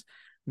adventurers,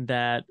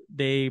 that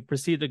they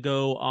proceed to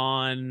go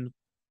on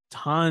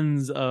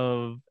tons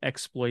of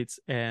exploits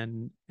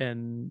and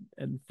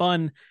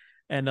fun.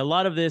 And a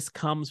lot of this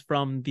comes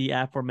from the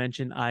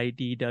aforementioned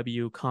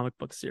IDW comic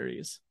book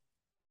series.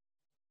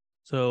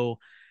 So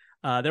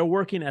they're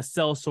working as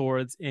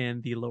sellswords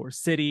in the Lower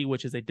City,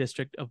 which is a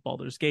district of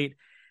Baldur's Gate.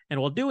 And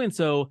while doing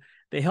so,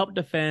 they help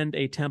defend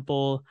a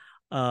temple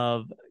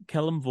of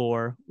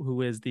Kelemvor,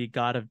 who is the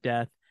god of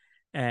death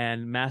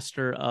and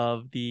master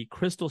of the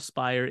Crystal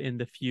Spire in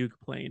the Fugue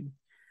Plane.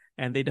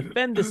 And they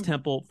defend this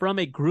temple from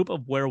a group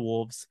of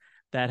werewolves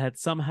that had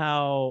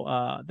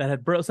somehow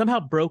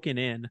broken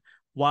in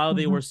while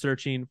they were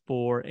searching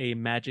for a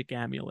magic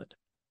amulet.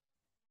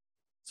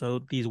 So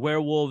these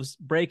werewolves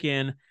break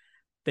in,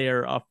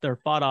 they're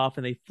fought off,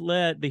 and they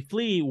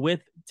flee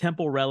with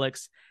temple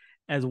relics,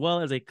 as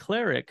well as a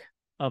cleric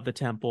of the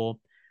temple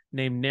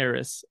named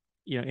Neris,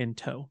 in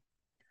tow.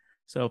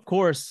 So of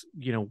course,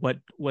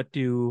 what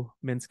do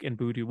Minsc and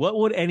Boo do? What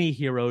would any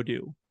hero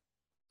do?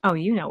 Oh,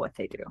 you know what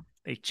they do.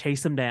 They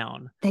chase them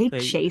down. They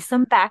chase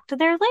them back to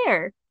their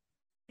lair.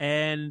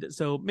 And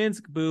so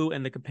Minsc, Boo,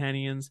 and the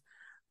companions,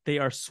 they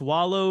are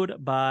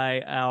swallowed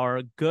by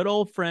our good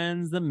old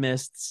friends, the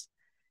Mists,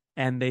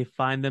 and they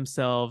find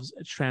themselves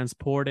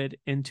transported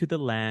into the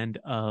land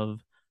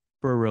of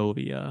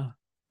Barovia.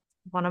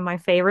 One of my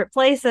favorite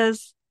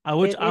places.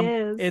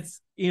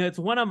 It's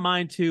one of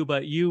mine too,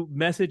 but you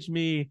messaged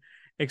me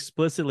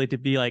explicitly to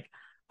be like,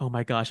 oh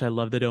my gosh, I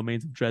love the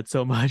Domains of Dread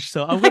so much.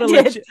 So I'm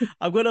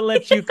gonna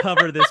let you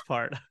cover this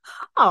part.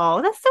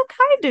 Oh, that's so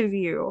kind of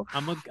you.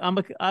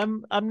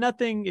 I'm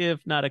nothing if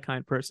not a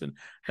kind person.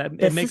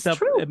 It makes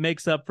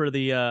up for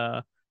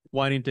the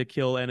wanting to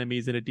kill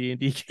enemies in a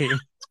D&D game.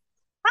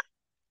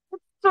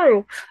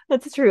 True.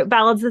 That's true. It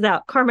balances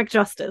out. Karmic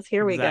justice.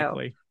 Here we go.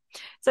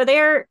 So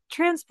they're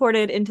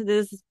transported into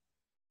this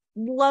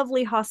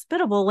lovely,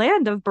 hospitable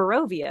land of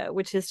Barovia,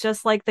 which is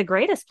just like the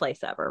greatest place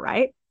ever,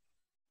 right?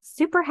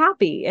 Super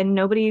happy, and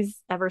nobody's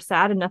ever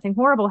sad, and nothing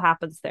horrible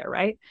happens there,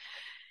 right?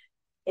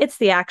 It's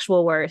the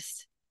actual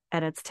worst,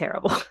 and it's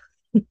terrible.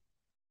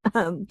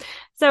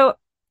 So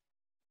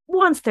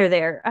once they're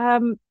there,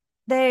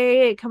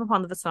 they come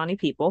upon the Vistani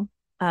people,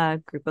 a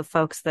group of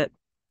folks that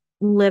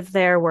live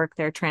there, work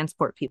there,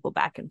 transport people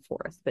back and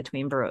forth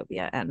between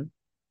Barovia and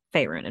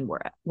Faerun and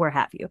where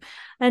have you.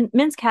 And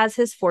Minsc has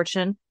his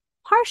fortune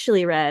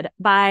partially read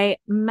by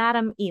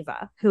Madame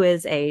Eva, who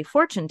is a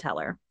fortune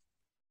teller.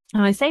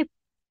 And I say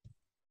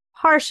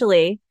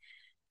partially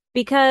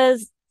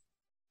because,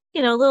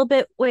 a little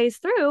bit ways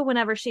through,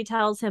 whenever she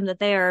tells him that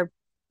they are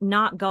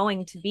not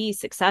going to be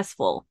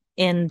successful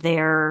in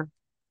their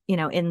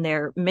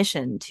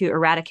mission to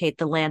eradicate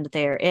the land that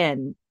they are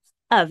in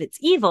of its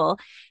evil,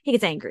 he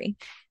gets angry,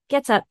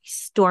 gets up,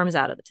 storms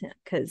out of the tent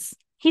because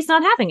he's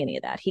not having any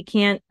of that. He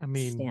can't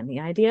stand the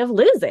idea of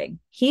losing.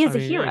 He is a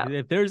hero.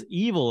 If there's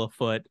evil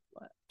afoot,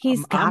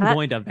 I'm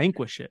going to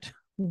vanquish it.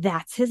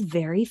 That's his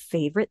very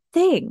favorite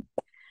thing.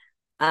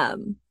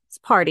 It's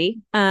party.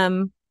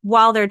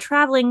 While they're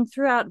traveling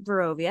throughout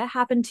Barovia,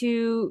 happen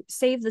to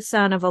save the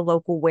son of a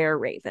local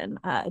were-raven,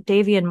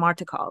 Davian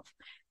Martikov,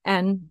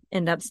 and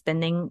end up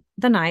spending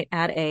the night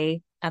at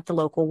the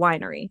local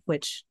winery,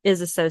 which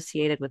is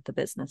associated with the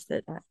business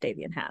that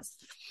Davian has.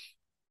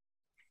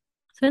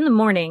 So in the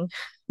morning,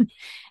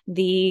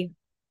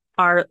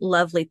 our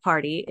lovely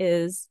party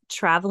is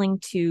traveling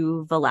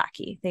to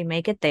Vallaki. They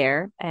make it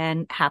there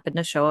and happen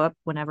to show up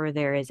whenever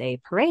there is a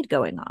parade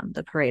going on,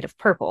 the Parade of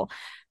Purple,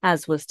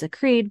 as was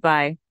decreed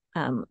by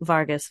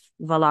Vargas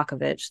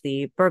Valakovich,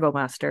 the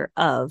burgomaster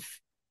of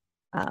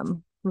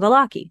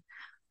Vallaki.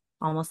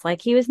 Almost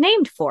like he was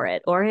named for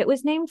it, or it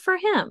was named for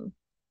him.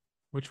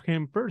 Which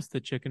came first, the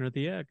chicken or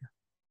the egg?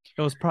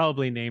 It was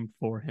probably named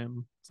for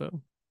him,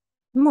 so.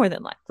 More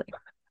than likely.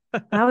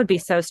 That would be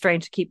so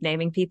strange to keep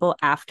naming people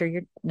after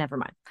your... Never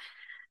mind.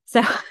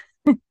 So...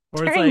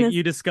 Or it's like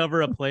you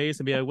discover a place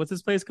and be like, what's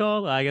this place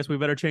called? I guess we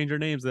better change our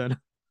names then.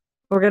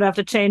 We're going to have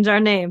to change our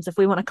names if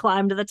we want to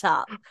climb to the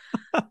top.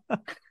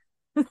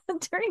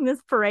 During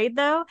this parade,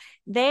 though,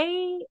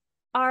 they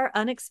are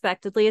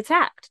unexpectedly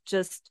attacked.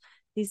 Just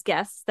these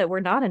guests that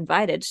were not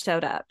invited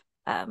showed up.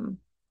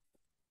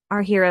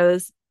 Our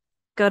heroes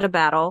go to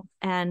battle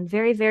and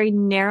very, very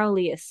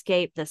narrowly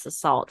escape this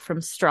assault from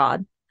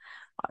Strahd,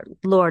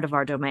 lord of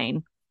our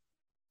domain,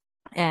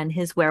 and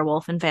his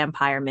werewolf and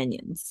vampire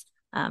minions.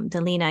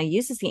 Delina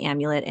uses the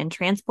amulet and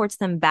transports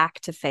them back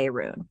to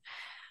Faerun.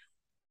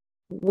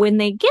 When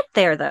they get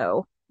there,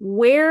 though,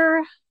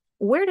 where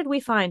did we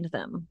find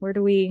them? Where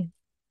do we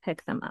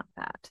pick them up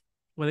at?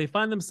 Well, they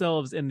find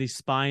themselves in the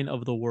spine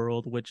of the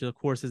world, which of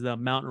course is the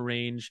mountain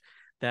range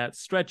that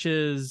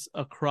stretches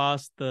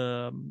across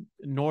the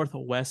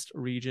northwest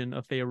region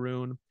of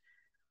Faerun,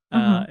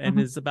 and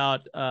is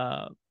about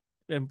the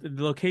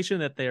location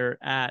that they're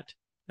at,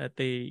 that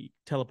they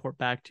teleport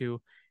back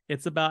to.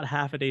 It's about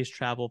half a day's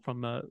travel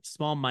from a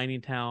small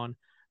mining town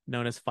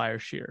known as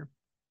Fireshear.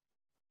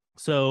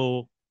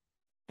 So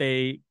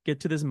they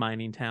get to this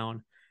mining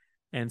town,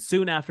 and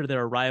soon after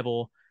their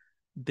arrival,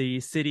 the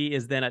city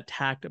is then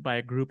attacked by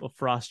a group of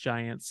frost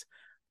giants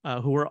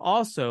who were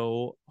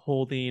also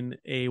holding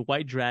a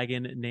white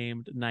dragon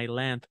named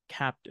Nylanth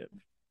captive.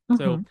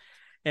 So,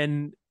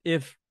 and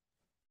if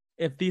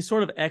these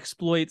sort of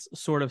exploits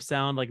sort of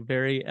sound like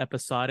very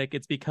episodic,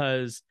 it's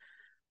because,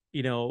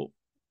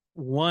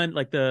 one,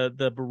 like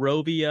the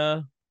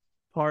Barovia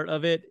part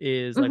of it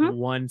is like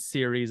one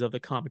series of the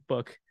comic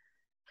book.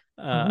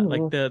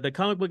 Like the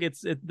comic book,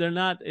 it's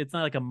not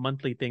like a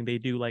monthly thing. They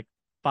do like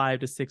 5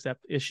 to 6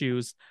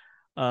 issues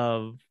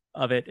of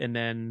it, and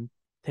then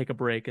take a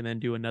break, and then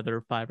do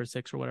another 5 or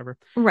 6 or whatever.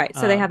 Right.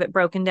 So they have it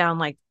broken down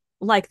like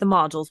the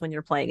modules when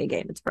you're playing a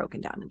game. It's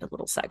broken down into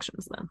little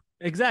sections then.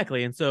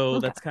 Exactly. And so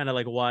that's kind of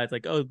like why it's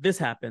like, oh, this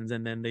happens,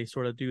 and then they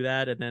sort of do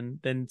that, and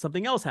then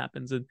something else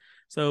happens. And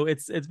so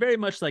it's very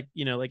much like,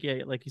 like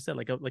you said,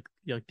 like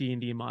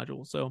D&D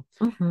module. So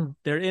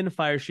they're in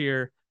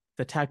Fireshear,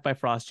 attacked by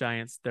frost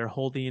giants. They're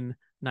holding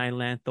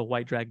Nylanth, the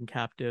white dragon,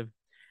 captive.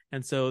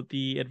 And so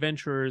the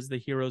adventurers, the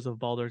heroes of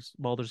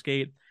Baldur's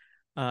Gate,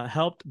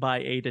 helped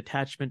by a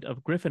detachment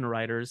of Griffin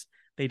riders,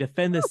 they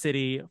defend the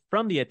city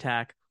from the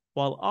attack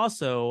while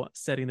also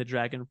setting the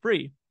dragon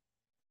free.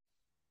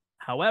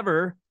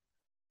 However,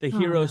 the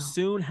heroes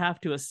soon have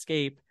to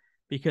escape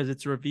because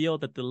it's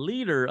revealed that the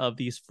leader of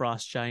these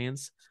frost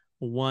giants,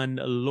 one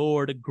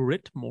Lord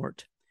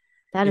Gritmort,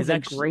 that is a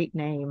great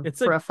name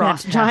for a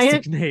frost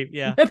giant name.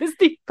 Yeah, that is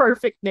the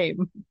perfect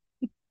name.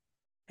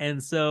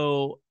 And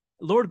so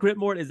Lord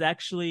Gritmort is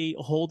actually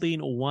holding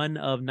one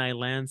of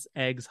Nylanth's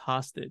eggs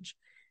hostage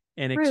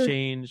in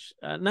exchange,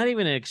 not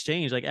even an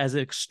exchange, like as an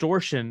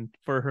extortion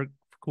for her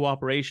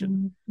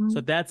cooperation. So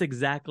that's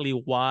exactly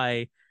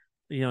why,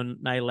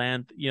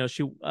 Nylanth,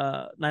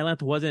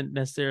 Nylanth wasn't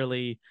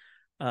necessarily,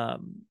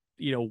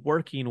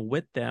 working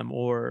with them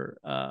or,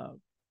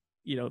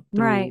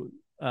 through,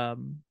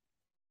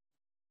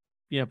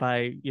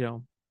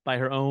 by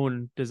her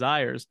own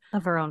desires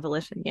of her own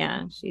volition.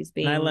 Yeah, she's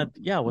being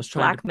Nylanth, was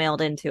trying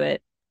blackmailed into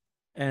it,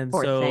 and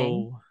poor so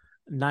thing.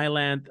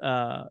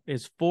 Nylanth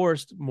is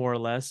forced more or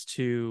less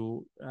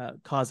to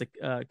cause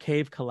a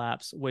cave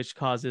collapse, which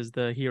causes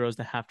the heroes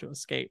to have to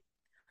escape.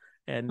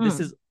 And this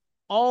is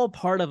all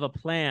part of a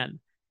plan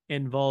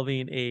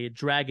involving a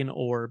dragon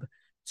orb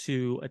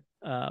to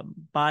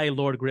by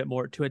Lord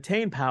Gritmort to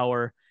attain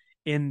power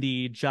in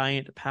the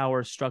giant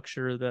power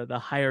structure, the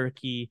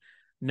hierarchy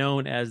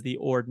known as the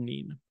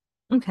Ordning.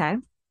 Okay.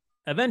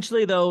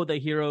 Eventually, though, the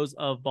heroes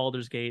of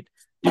Baldur's Gate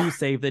do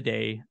save the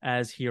day,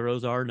 as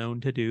heroes are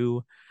known to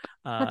do.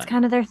 That's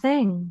kind of their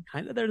thing.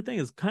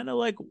 It's kind of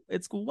like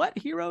it's what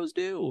heroes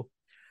do.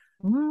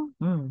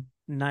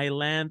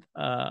 Nylanth,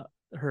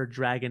 her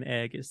dragon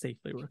egg is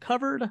safely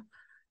recovered.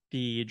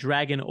 The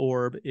dragon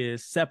orb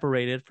is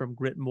separated from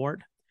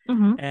Gritmort,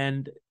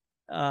 and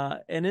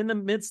in the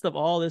midst of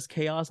all this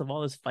chaos, of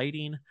all this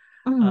fighting,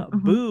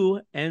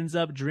 Boo ends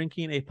up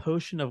drinking a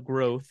potion of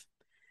growth,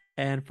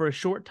 and for a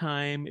short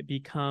time it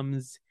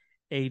becomes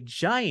a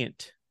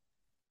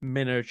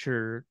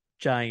miniature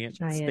giant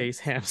space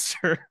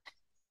hamster.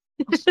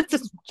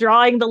 Just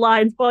drawing the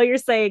lines while you're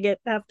saying it,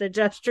 have to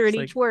gesture at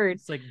each word.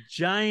 It's like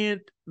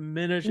giant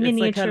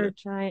miniature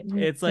giant.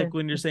 It's like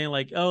when you're saying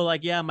like, oh,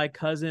 like, yeah, my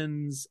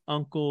cousin's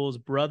uncle's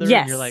brother.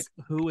 Yes. And you're like,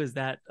 who is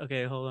that?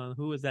 Okay, hold on.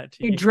 Who is that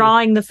to You're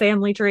drawing the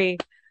family tree.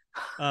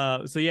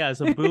 So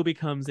Boo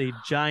becomes a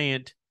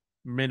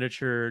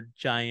miniature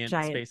giant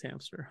space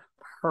hamster.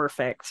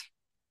 Perfect.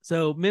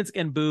 So Minsc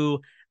and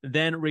Boo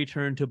then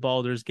return to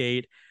Baldur's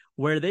Gate,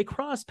 where they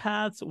cross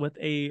paths with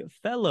a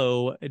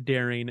fellow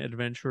daring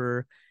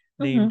adventurer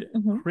named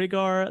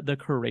Krigar the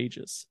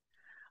Courageous.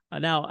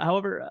 Now,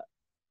 however,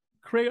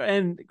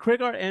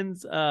 Krigar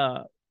ends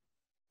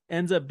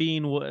up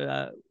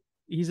being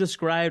he's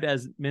described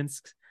as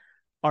Minsc's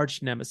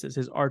arch nemesis,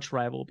 his arch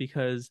rival,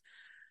 because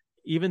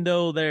even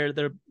though they're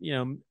like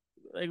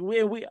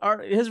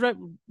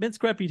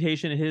Minsc's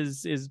reputation,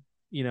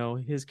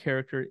 his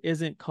character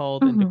isn't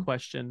called into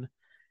question.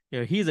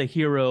 He's a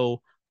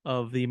hero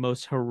of the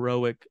most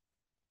heroic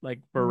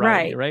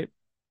variety, right?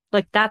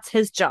 Like that's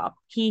his job.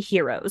 He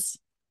heroes.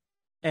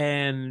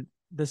 And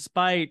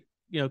despite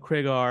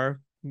Krigar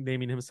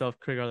naming himself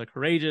Krigar the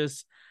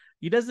Courageous,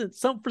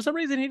 for some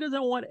reason he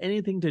doesn't want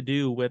anything to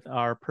do with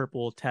our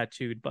purple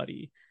tattooed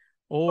buddy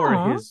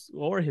or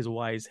his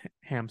wise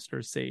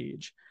hamster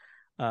Sage,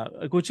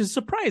 which is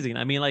surprising.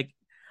 I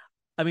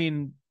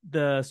mean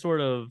the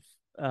sort of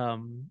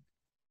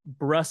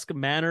brusque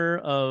manner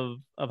of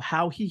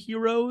how he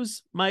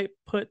heroes might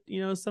put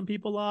some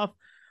people off,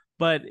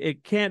 but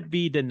it can't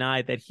be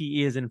denied that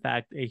he is in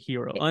fact a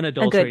hero,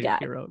 unadulterated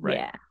hero, right?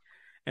 Yeah.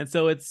 And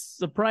so it's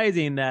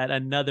surprising that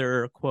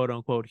another quote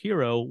unquote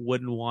hero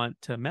wouldn't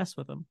want to mess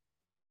with him,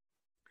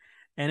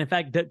 and in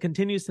fact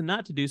continues to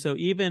not to do so,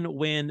 even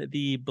when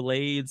the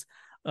Blades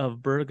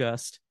of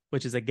Burgust,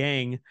 which is a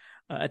gang,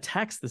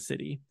 attacks the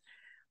city.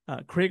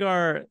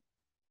 Krigar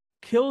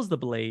kills the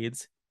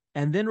Blades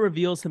and then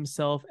reveals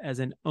himself as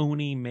an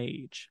Oni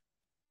mage.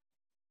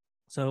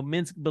 So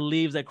Minsc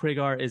believes that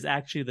Krigar is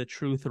actually the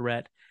true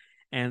threat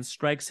and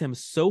strikes him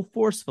so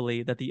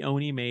forcefully that the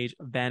Oni mage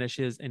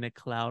vanishes in a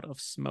cloud of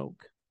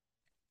smoke.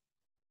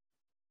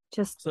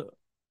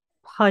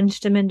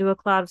 punched him into a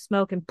cloud of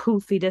smoke and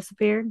poof, he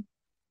disappeared.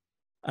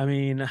 I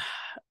mean,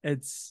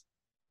 it's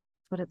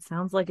What it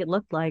sounds like it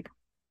looked like.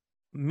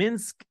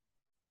 Minsk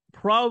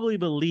probably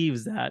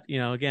believes that,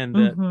 again,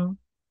 Mm-hmm.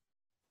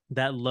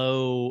 that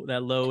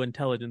low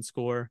intelligence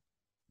score.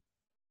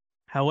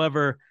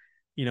 However,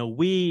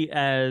 we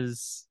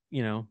as,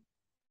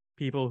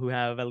 people who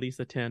have at least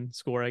a 10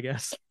 score, I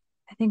guess.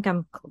 I think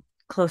I'm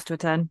close to a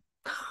 10.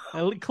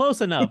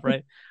 Close enough,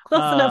 right?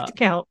 Close enough to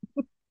count.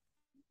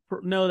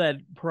 Know that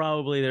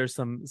probably there's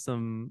some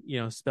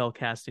spell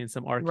casting,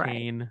 some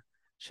arcane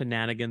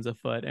shenanigans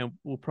afoot, and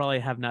we'll probably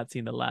have not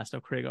seen the last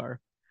of Krigar.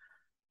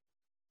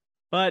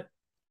 But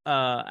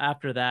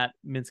after that,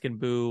 Minsk and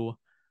Boo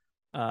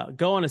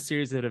go on a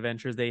series of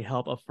adventures. They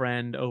help a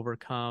friend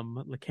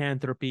overcome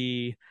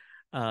lycanthropy.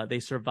 They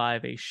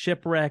survive a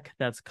shipwreck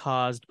that's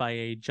caused by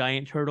a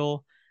giant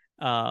turtle.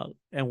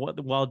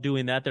 While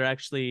doing that, they're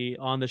actually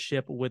on the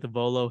ship with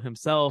Volo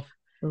himself.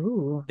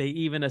 Ooh. They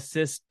even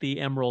assist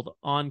the Emerald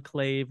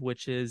Enclave,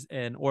 which is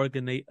an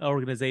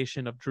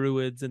organization of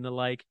druids and the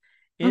like,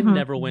 in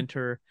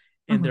Neverwinter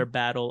in their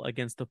battle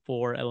against the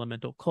 4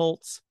 elemental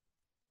cults.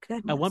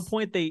 Goodness. At one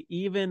point, they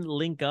even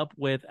link up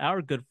with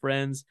our good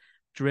friends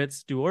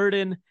Dritz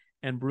Duerden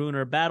and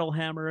Brunner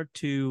Battlehammer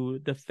to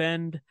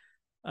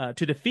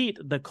defeat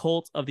the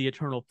cult of the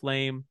Eternal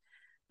Flame,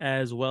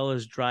 as well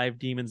as drive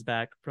demons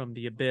back from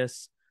the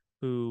Abyss,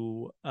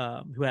 who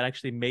had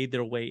actually made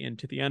their way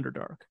into the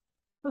Underdark.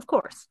 Of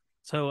course.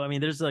 So I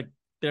mean,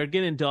 they're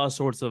getting into all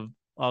sorts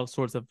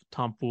of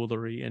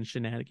tomfoolery and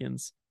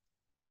shenanigans.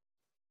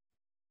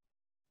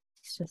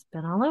 It's just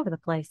been all over the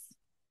place.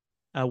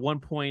 At one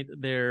point,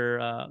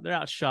 they're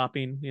out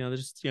shopping. They're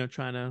just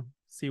trying to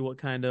see what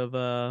kind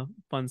of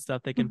fun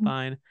stuff they can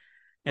find,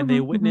 and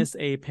they witness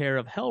a pair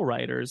of Hell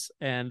Riders.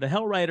 And the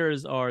Hell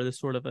Riders are this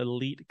sort of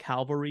elite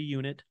cavalry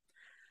unit.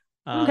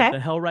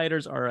 The Hell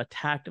Riders are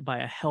attacked by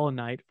a Hell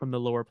Knight from the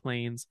lower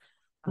planes.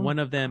 One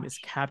of them is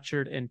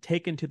captured and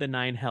taken to the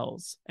 9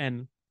 Hells.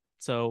 And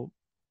so,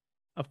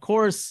 of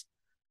course,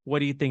 what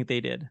do you think they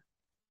did?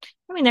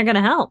 I mean, they're going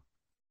to help.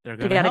 They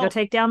got to go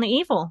take down the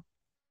evil.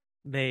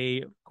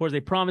 They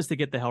promised to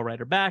get the Hell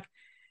Rider back.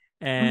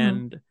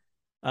 And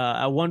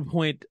at one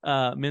point,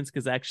 Minsk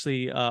is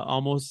actually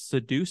almost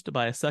seduced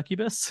by a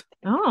succubus.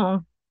 Oh.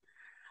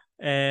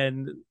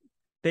 And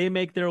they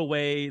make their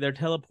way. They're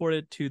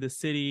teleported to the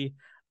city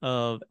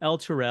of El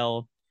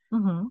Turel,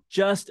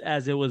 just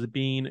as it was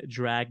being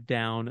dragged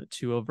down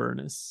to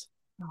Avernus.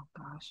 Oh,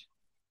 gosh.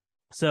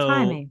 So,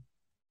 timing.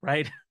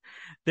 Right?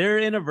 They're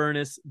in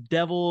Avernus,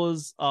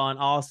 devils on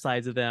all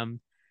sides of them.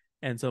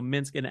 And so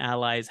Minsk and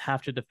allies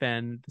have to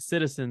defend the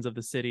citizens of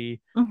the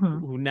city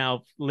who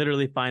now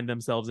literally find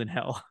themselves in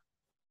hell.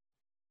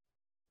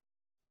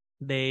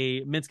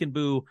 Minsk and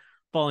Boo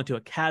fall into a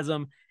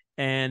chasm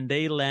and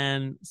they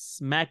land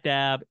smack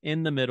dab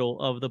in the middle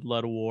of the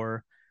Blood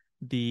War,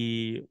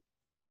 the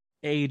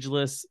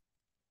ageless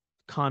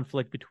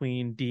conflict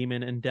between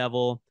demon and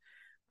devil,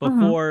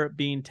 before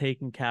being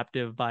taken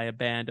captive by a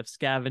band of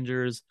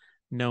scavengers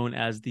known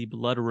as the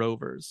Blood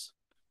Rovers.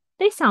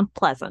 They sound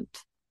pleasant.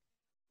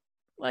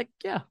 Like,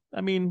 yeah,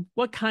 I mean,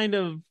 what kind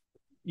of,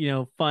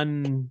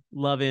 fun,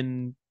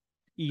 loving,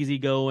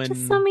 easygoing...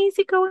 Just some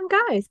easygoing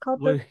guys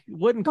called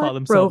wouldn't call Blood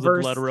themselves Rovers.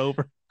 a Blood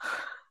Rover.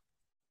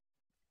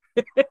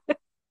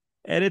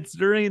 And it's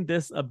during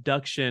this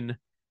abduction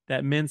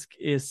that Minsk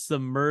is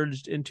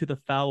submerged into the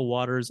foul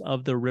waters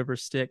of the River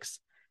Styx,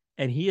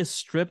 and he is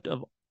stripped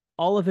of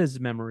all of his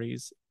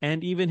memories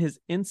and even his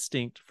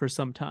instinct for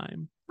some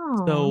time.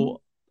 Aww.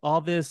 So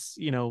all this,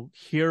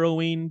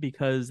 heroing,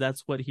 because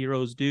that's what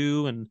heroes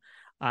do, and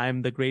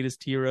I'm the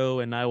greatest hero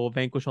and I will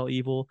vanquish all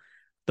evil.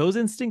 Those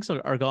instincts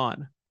are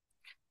gone.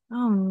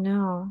 Oh,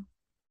 no.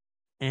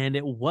 And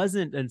it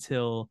wasn't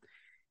until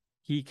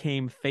he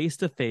came face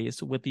to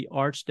face with the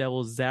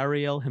archdevil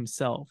Zariel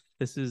himself.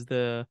 This is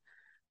the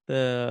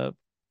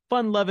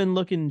fun-loving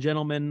looking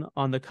gentleman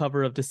on the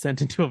cover of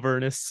Descent into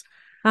Avernus.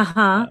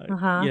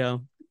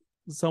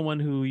 Someone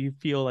who you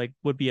feel like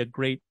would be a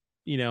great,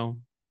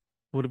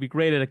 would be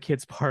great at a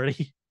kid's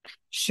party.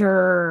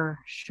 Sure.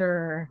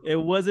 It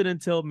wasn't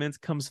until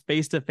Minsk comes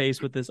face to face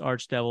with this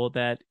archdevil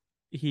that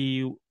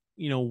he,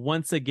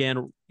 once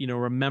again,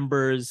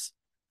 remembers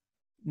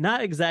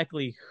not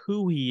exactly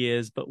who he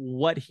is, but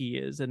what he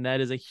is. And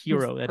that is a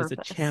hero, that is a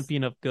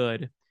champion of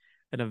good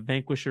and a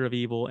vanquisher of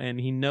evil. And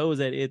he knows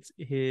that it's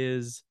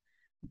his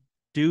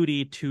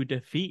duty to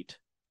defeat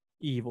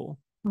evil.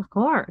 Of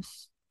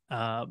course.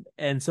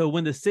 And so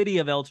when the city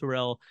of El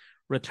Turel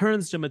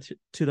returns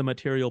to the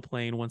material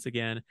plane once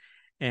again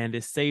and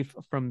is safe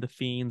from the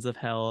fiends of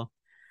hell,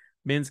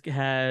 Minsk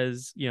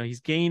has, he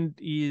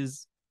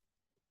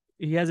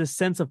has a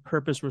sense of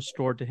purpose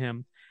restored to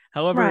him.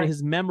 However,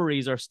 his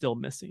memories are still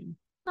missing.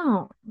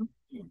 Oh.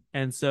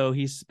 And so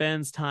he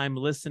spends time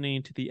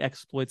listening to the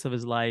exploits of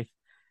his life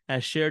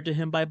as shared to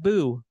him by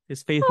Boo,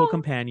 his faithful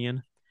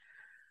companion.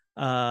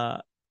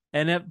 And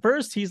at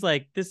first he's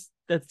like,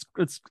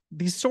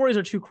 these stories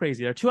are too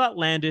crazy. They're too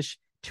outlandish,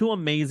 too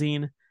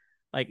amazing.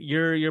 Like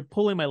you're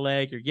pulling my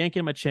leg, you're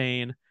yanking my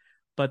chain.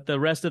 but the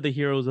rest of the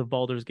heroes of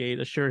Baldur's Gate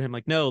assure him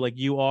like, no, like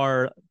you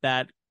are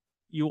that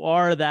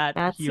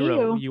That's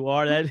hero. you. You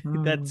are that.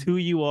 Mhm. That's who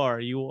you are.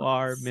 You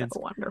are So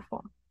Minsk.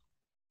 wonderful.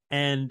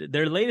 And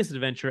their latest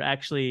adventure,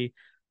 actually,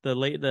 the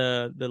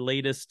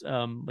latest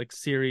like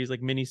series,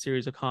 like mini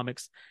series of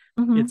comics,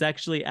 Mhm. it's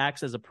actually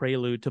acts as a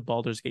prelude to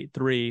Baldur's Gate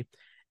 3,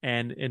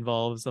 and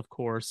involves, of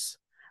course,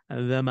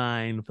 the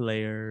Mind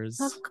Flayers.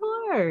 Of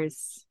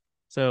course.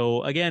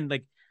 So again,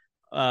 like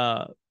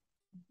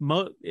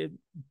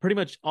pretty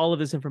much all of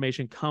this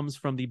information comes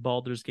from the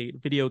Baldur's Gate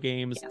video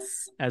games,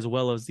 Yes. as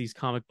well as these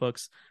comic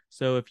books.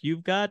 So if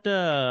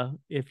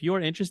you're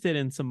interested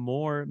in some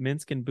more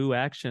Minsk and Boo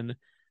action,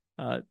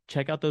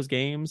 check out those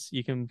games.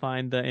 You can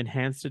find the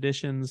enhanced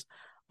editions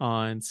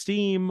on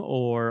Steam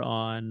or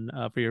on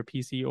for your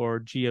PC or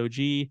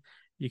GOG.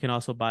 You can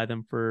also buy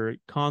them for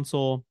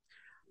console.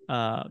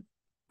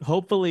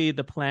 Hopefully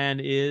the plan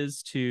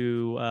is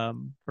to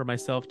for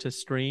myself to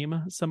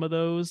stream some of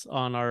those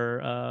on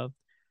our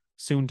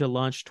soon to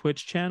launch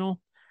Twitch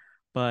channel.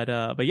 But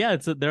yeah,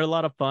 they're a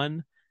lot of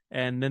fun,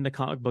 and then the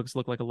comic books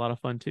look like a lot of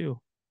fun too.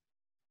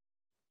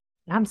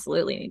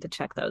 Absolutely need to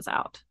check those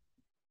out.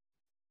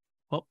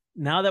 Well,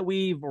 now that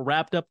we've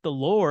wrapped up the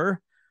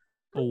lore,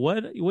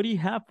 what do you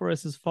have for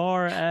us as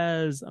far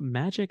as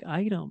magic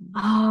items?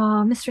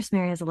 Oh, Mistress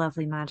Mary has a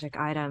lovely magic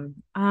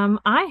item.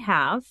 I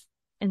have,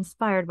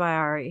 inspired by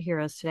our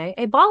heroes today,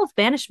 a ball of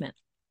banishment.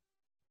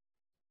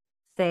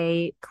 It's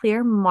a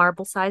clear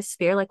marble-sized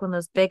sphere, like one of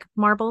those big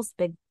marbles,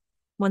 big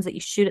ones that you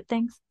shoot at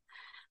things.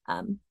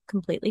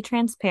 Completely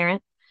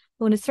transparent.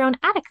 When it's thrown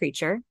at a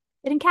creature,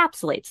 it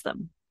encapsulates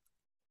them.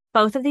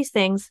 Both of these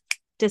things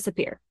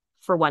disappear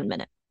for 1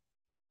 minute.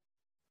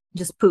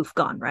 Just poof,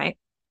 gone, right?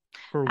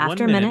 For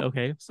After 1 a minute, minute.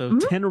 okay. So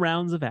Mhm. 10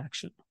 rounds of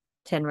action.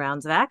 10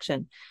 rounds of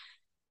action.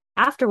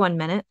 After 1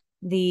 minute,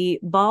 the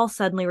ball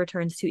suddenly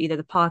returns to either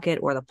the pocket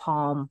or the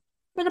palm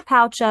or the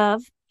pouch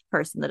of the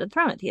person that had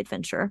thrown it, the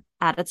adventurer,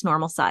 at its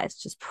normal size,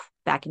 just poof,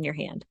 back in your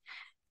hand.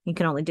 You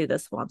can only do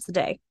this once a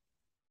day,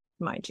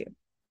 mind you.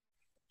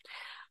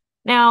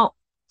 Now,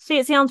 see,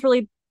 it sounds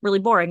really, really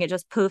boring. It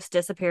just poofs,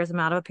 disappears, I'm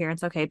out of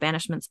appearance. Okay,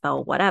 banishment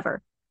spell,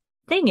 whatever.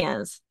 Thing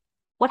is,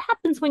 what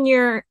happens when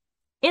you're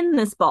in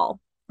this ball,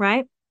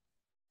 right?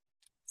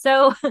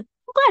 So I'm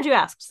glad you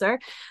asked, sir.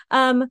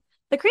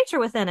 The creature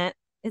within it,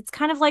 it's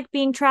kind of like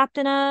being trapped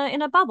in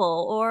a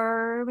bubble,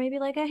 or maybe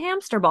like a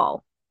hamster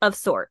ball of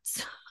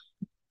sorts.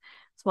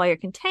 So while you're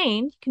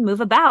contained, you can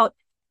move about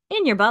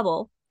in your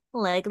bubble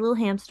like a little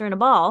hamster in a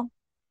ball,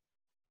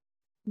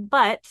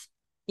 but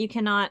you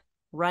cannot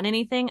run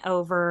anything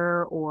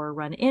over or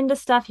run into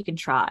stuff. You can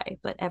try,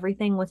 but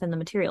everything within the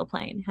material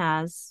plane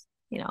has,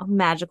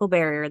 magical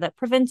barrier that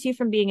prevents you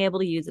from being able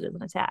to use it as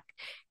an attack,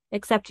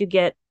 except you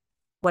get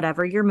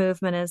whatever your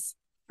movement is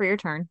for your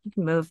turn. You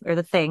can move, or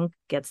the thing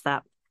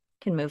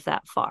can move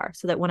that far,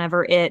 so that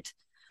whenever it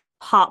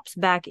pops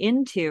back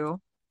into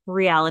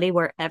reality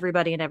where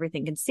everybody and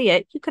everything can see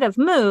it, you could have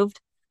moved,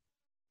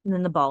 and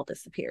then the ball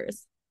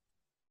disappears.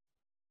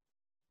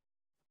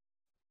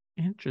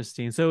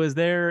 Interesting. So is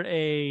there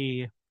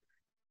a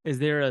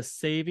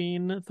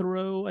saving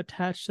throw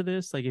attached to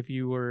this? Like if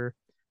you were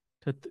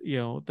to,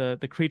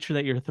 the creature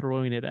that you're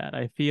throwing it at,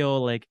 I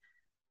feel like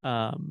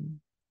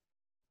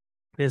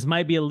this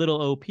might be a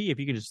little OP if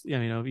you can just,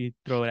 if you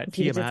throw it at If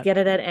you Tiamat. just get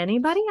it at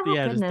anybody? Oh,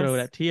 yeah, goodness. just throw it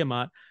at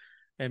Tiamat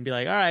and be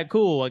like, all right,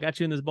 cool, I got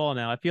you in this ball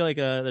now. I feel like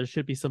there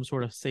should be some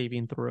sort of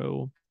saving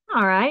throw.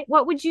 All right.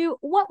 What would you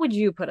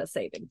put a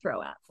saving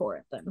throw at for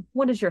it then?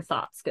 What is your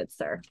thoughts, good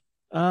sir?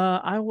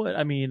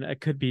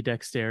 It could be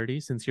dexterity,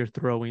 since you're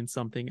throwing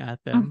something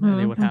at them, and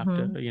they would have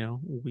to,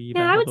 weave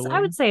out of the way.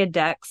 I would say a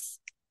dex.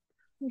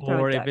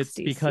 Or if it's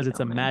because it's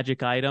a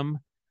magic item,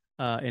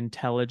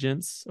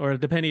 intelligence, or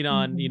depending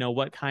on,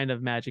 what kind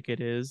of magic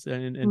it is,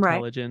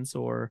 intelligence,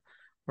 right,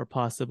 or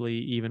possibly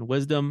even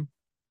wisdom.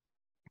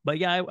 But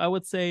yeah, I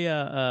would say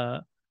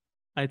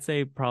I'd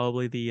say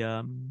probably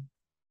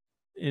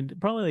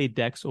probably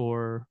dex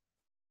or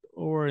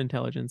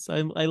intelligence.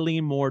 I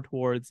lean more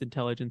towards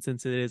intelligence,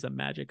 since it is a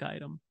magic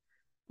item.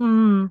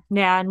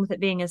 Yeah, and with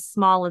it being as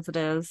small as it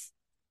is,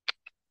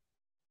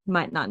 you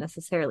might not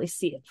necessarily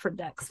see it for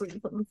dex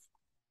reasons.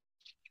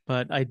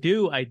 But I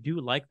do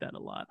like that a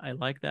lot. I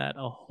like that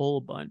a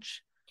whole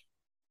bunch.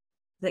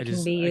 That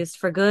can be used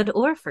for good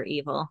or for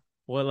evil.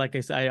 Well, like I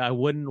said, I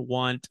wouldn't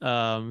want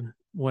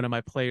one of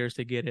my players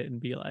to get it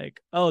and be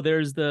like, oh,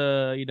 there's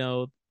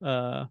the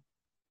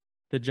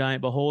the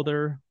giant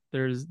beholder.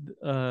 There's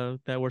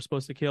that we're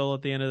supposed to kill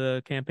at the end of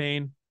the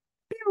campaign.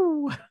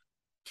 Pew!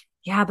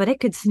 Yeah, but it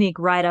could sneak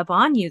right up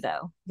on you,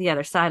 though. The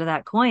other side of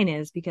that coin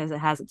is, because it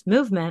has its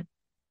movement,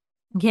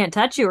 it can't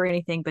touch you or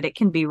anything, but it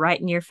can be right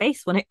in your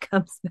face when it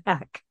comes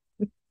back.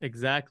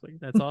 Exactly.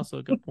 That's also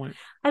a good point.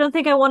 I don't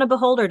think I want a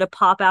beholder to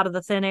pop out of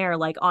the thin air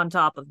like on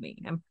top of me.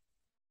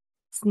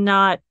 It's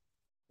not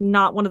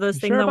one of those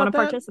things I want to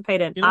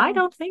participate in. I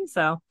don't think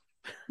so.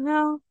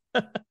 No.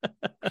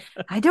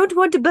 I don't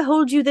want to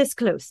behold you this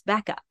close.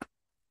 Back up.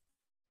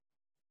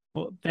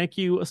 Well, thank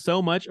you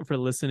so much for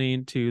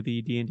listening to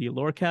the D&D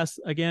Lorecast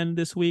again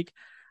this week.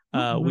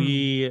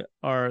 We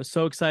are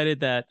so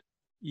excited that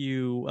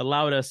you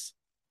allowed us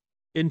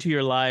into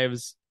your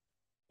lives.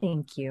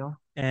 Thank you.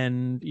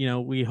 And,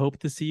 we hope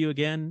to see you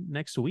again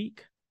next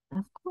week.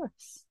 Of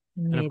course.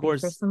 Maybe and of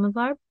course, for some of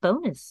our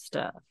bonus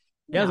stuff.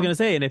 Yeah, I was going to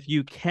say, and if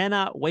you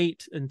cannot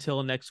wait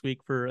until next week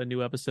for a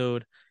new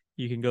episode,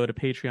 you can go to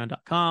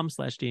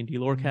patreon.com/D&D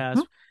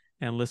Lorecast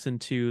and listen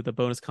to the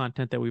bonus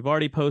content that we've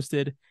already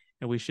posted.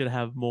 And we should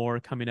have more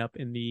coming up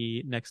in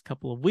the next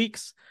couple of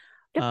weeks.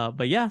 Yep.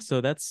 But yeah,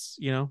 so that's,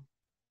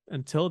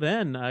 until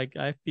then,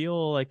 I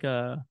feel like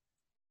I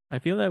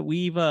feel that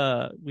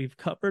we've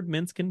covered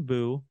Minsk and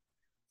Boo.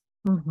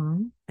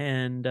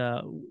 And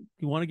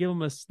you want to give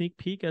them a sneak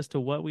peek as to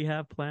what we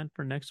have planned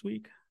for next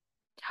week?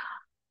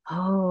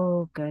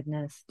 Oh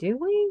goodness, do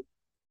we?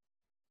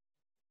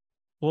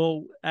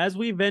 Well, as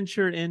we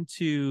venture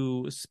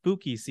into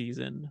spooky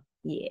season,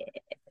 yes,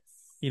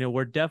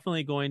 we're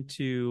definitely going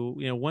to,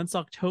 once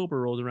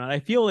October rolls around, I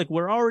feel like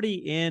we're already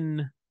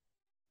in,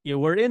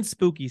 we're in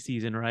spooky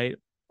season, right?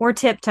 We're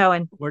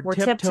tiptoeing. We're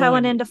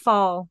tiptoeing into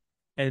fall.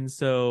 And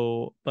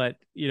so, but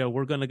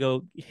we're gonna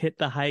go hit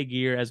the high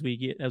gear as we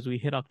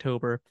hit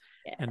October,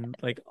 and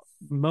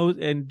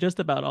and just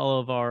about all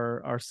of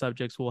our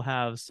subjects will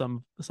have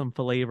some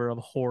flavor of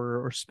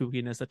horror or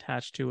spookiness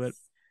attached to it.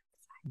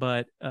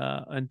 But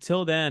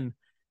until then,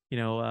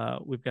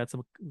 we've got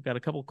a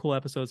couple cool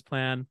episodes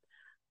planned.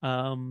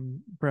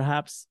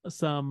 Perhaps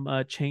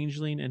some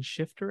changeling and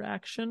shifter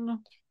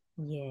action.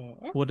 Yeah,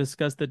 we'll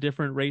discuss the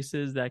different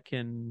races that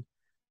can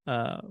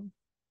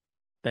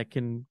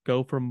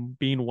go from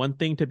being one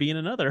thing to being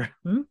another.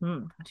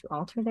 To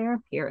alter their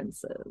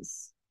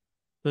appearances.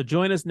 So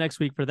join us next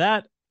week for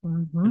that.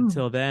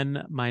 Until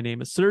then, my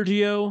name is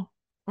Sergio.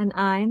 And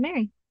I'm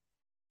Mary.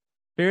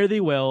 Fare thee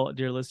well,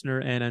 dear listener,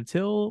 and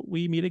until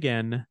we meet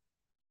again,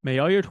 may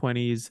all your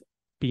 20s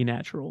be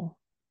natural.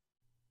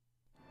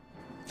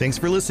 Thanks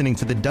for listening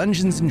to the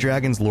Dungeons &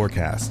 Dragons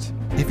Lorecast.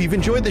 If you've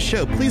enjoyed the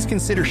show, please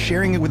consider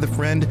sharing it with a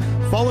friend,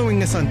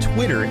 following us on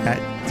Twitter at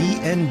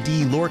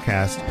DND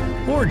Lorecast,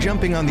 or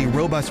jumping on the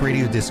Robots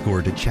Radio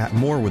Discord to chat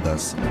more with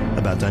us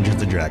about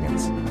Dungeons &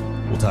 Dragons.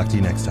 We'll talk to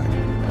you next time.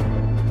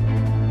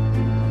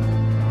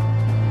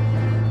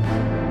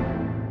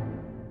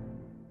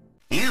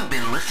 You've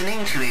been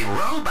listening to a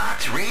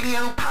Robots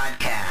Radio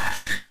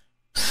podcast.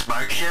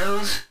 Smart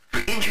shows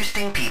for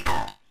interesting people.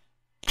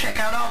 Check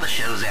out all the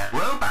shows at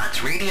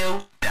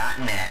robotsradio.com.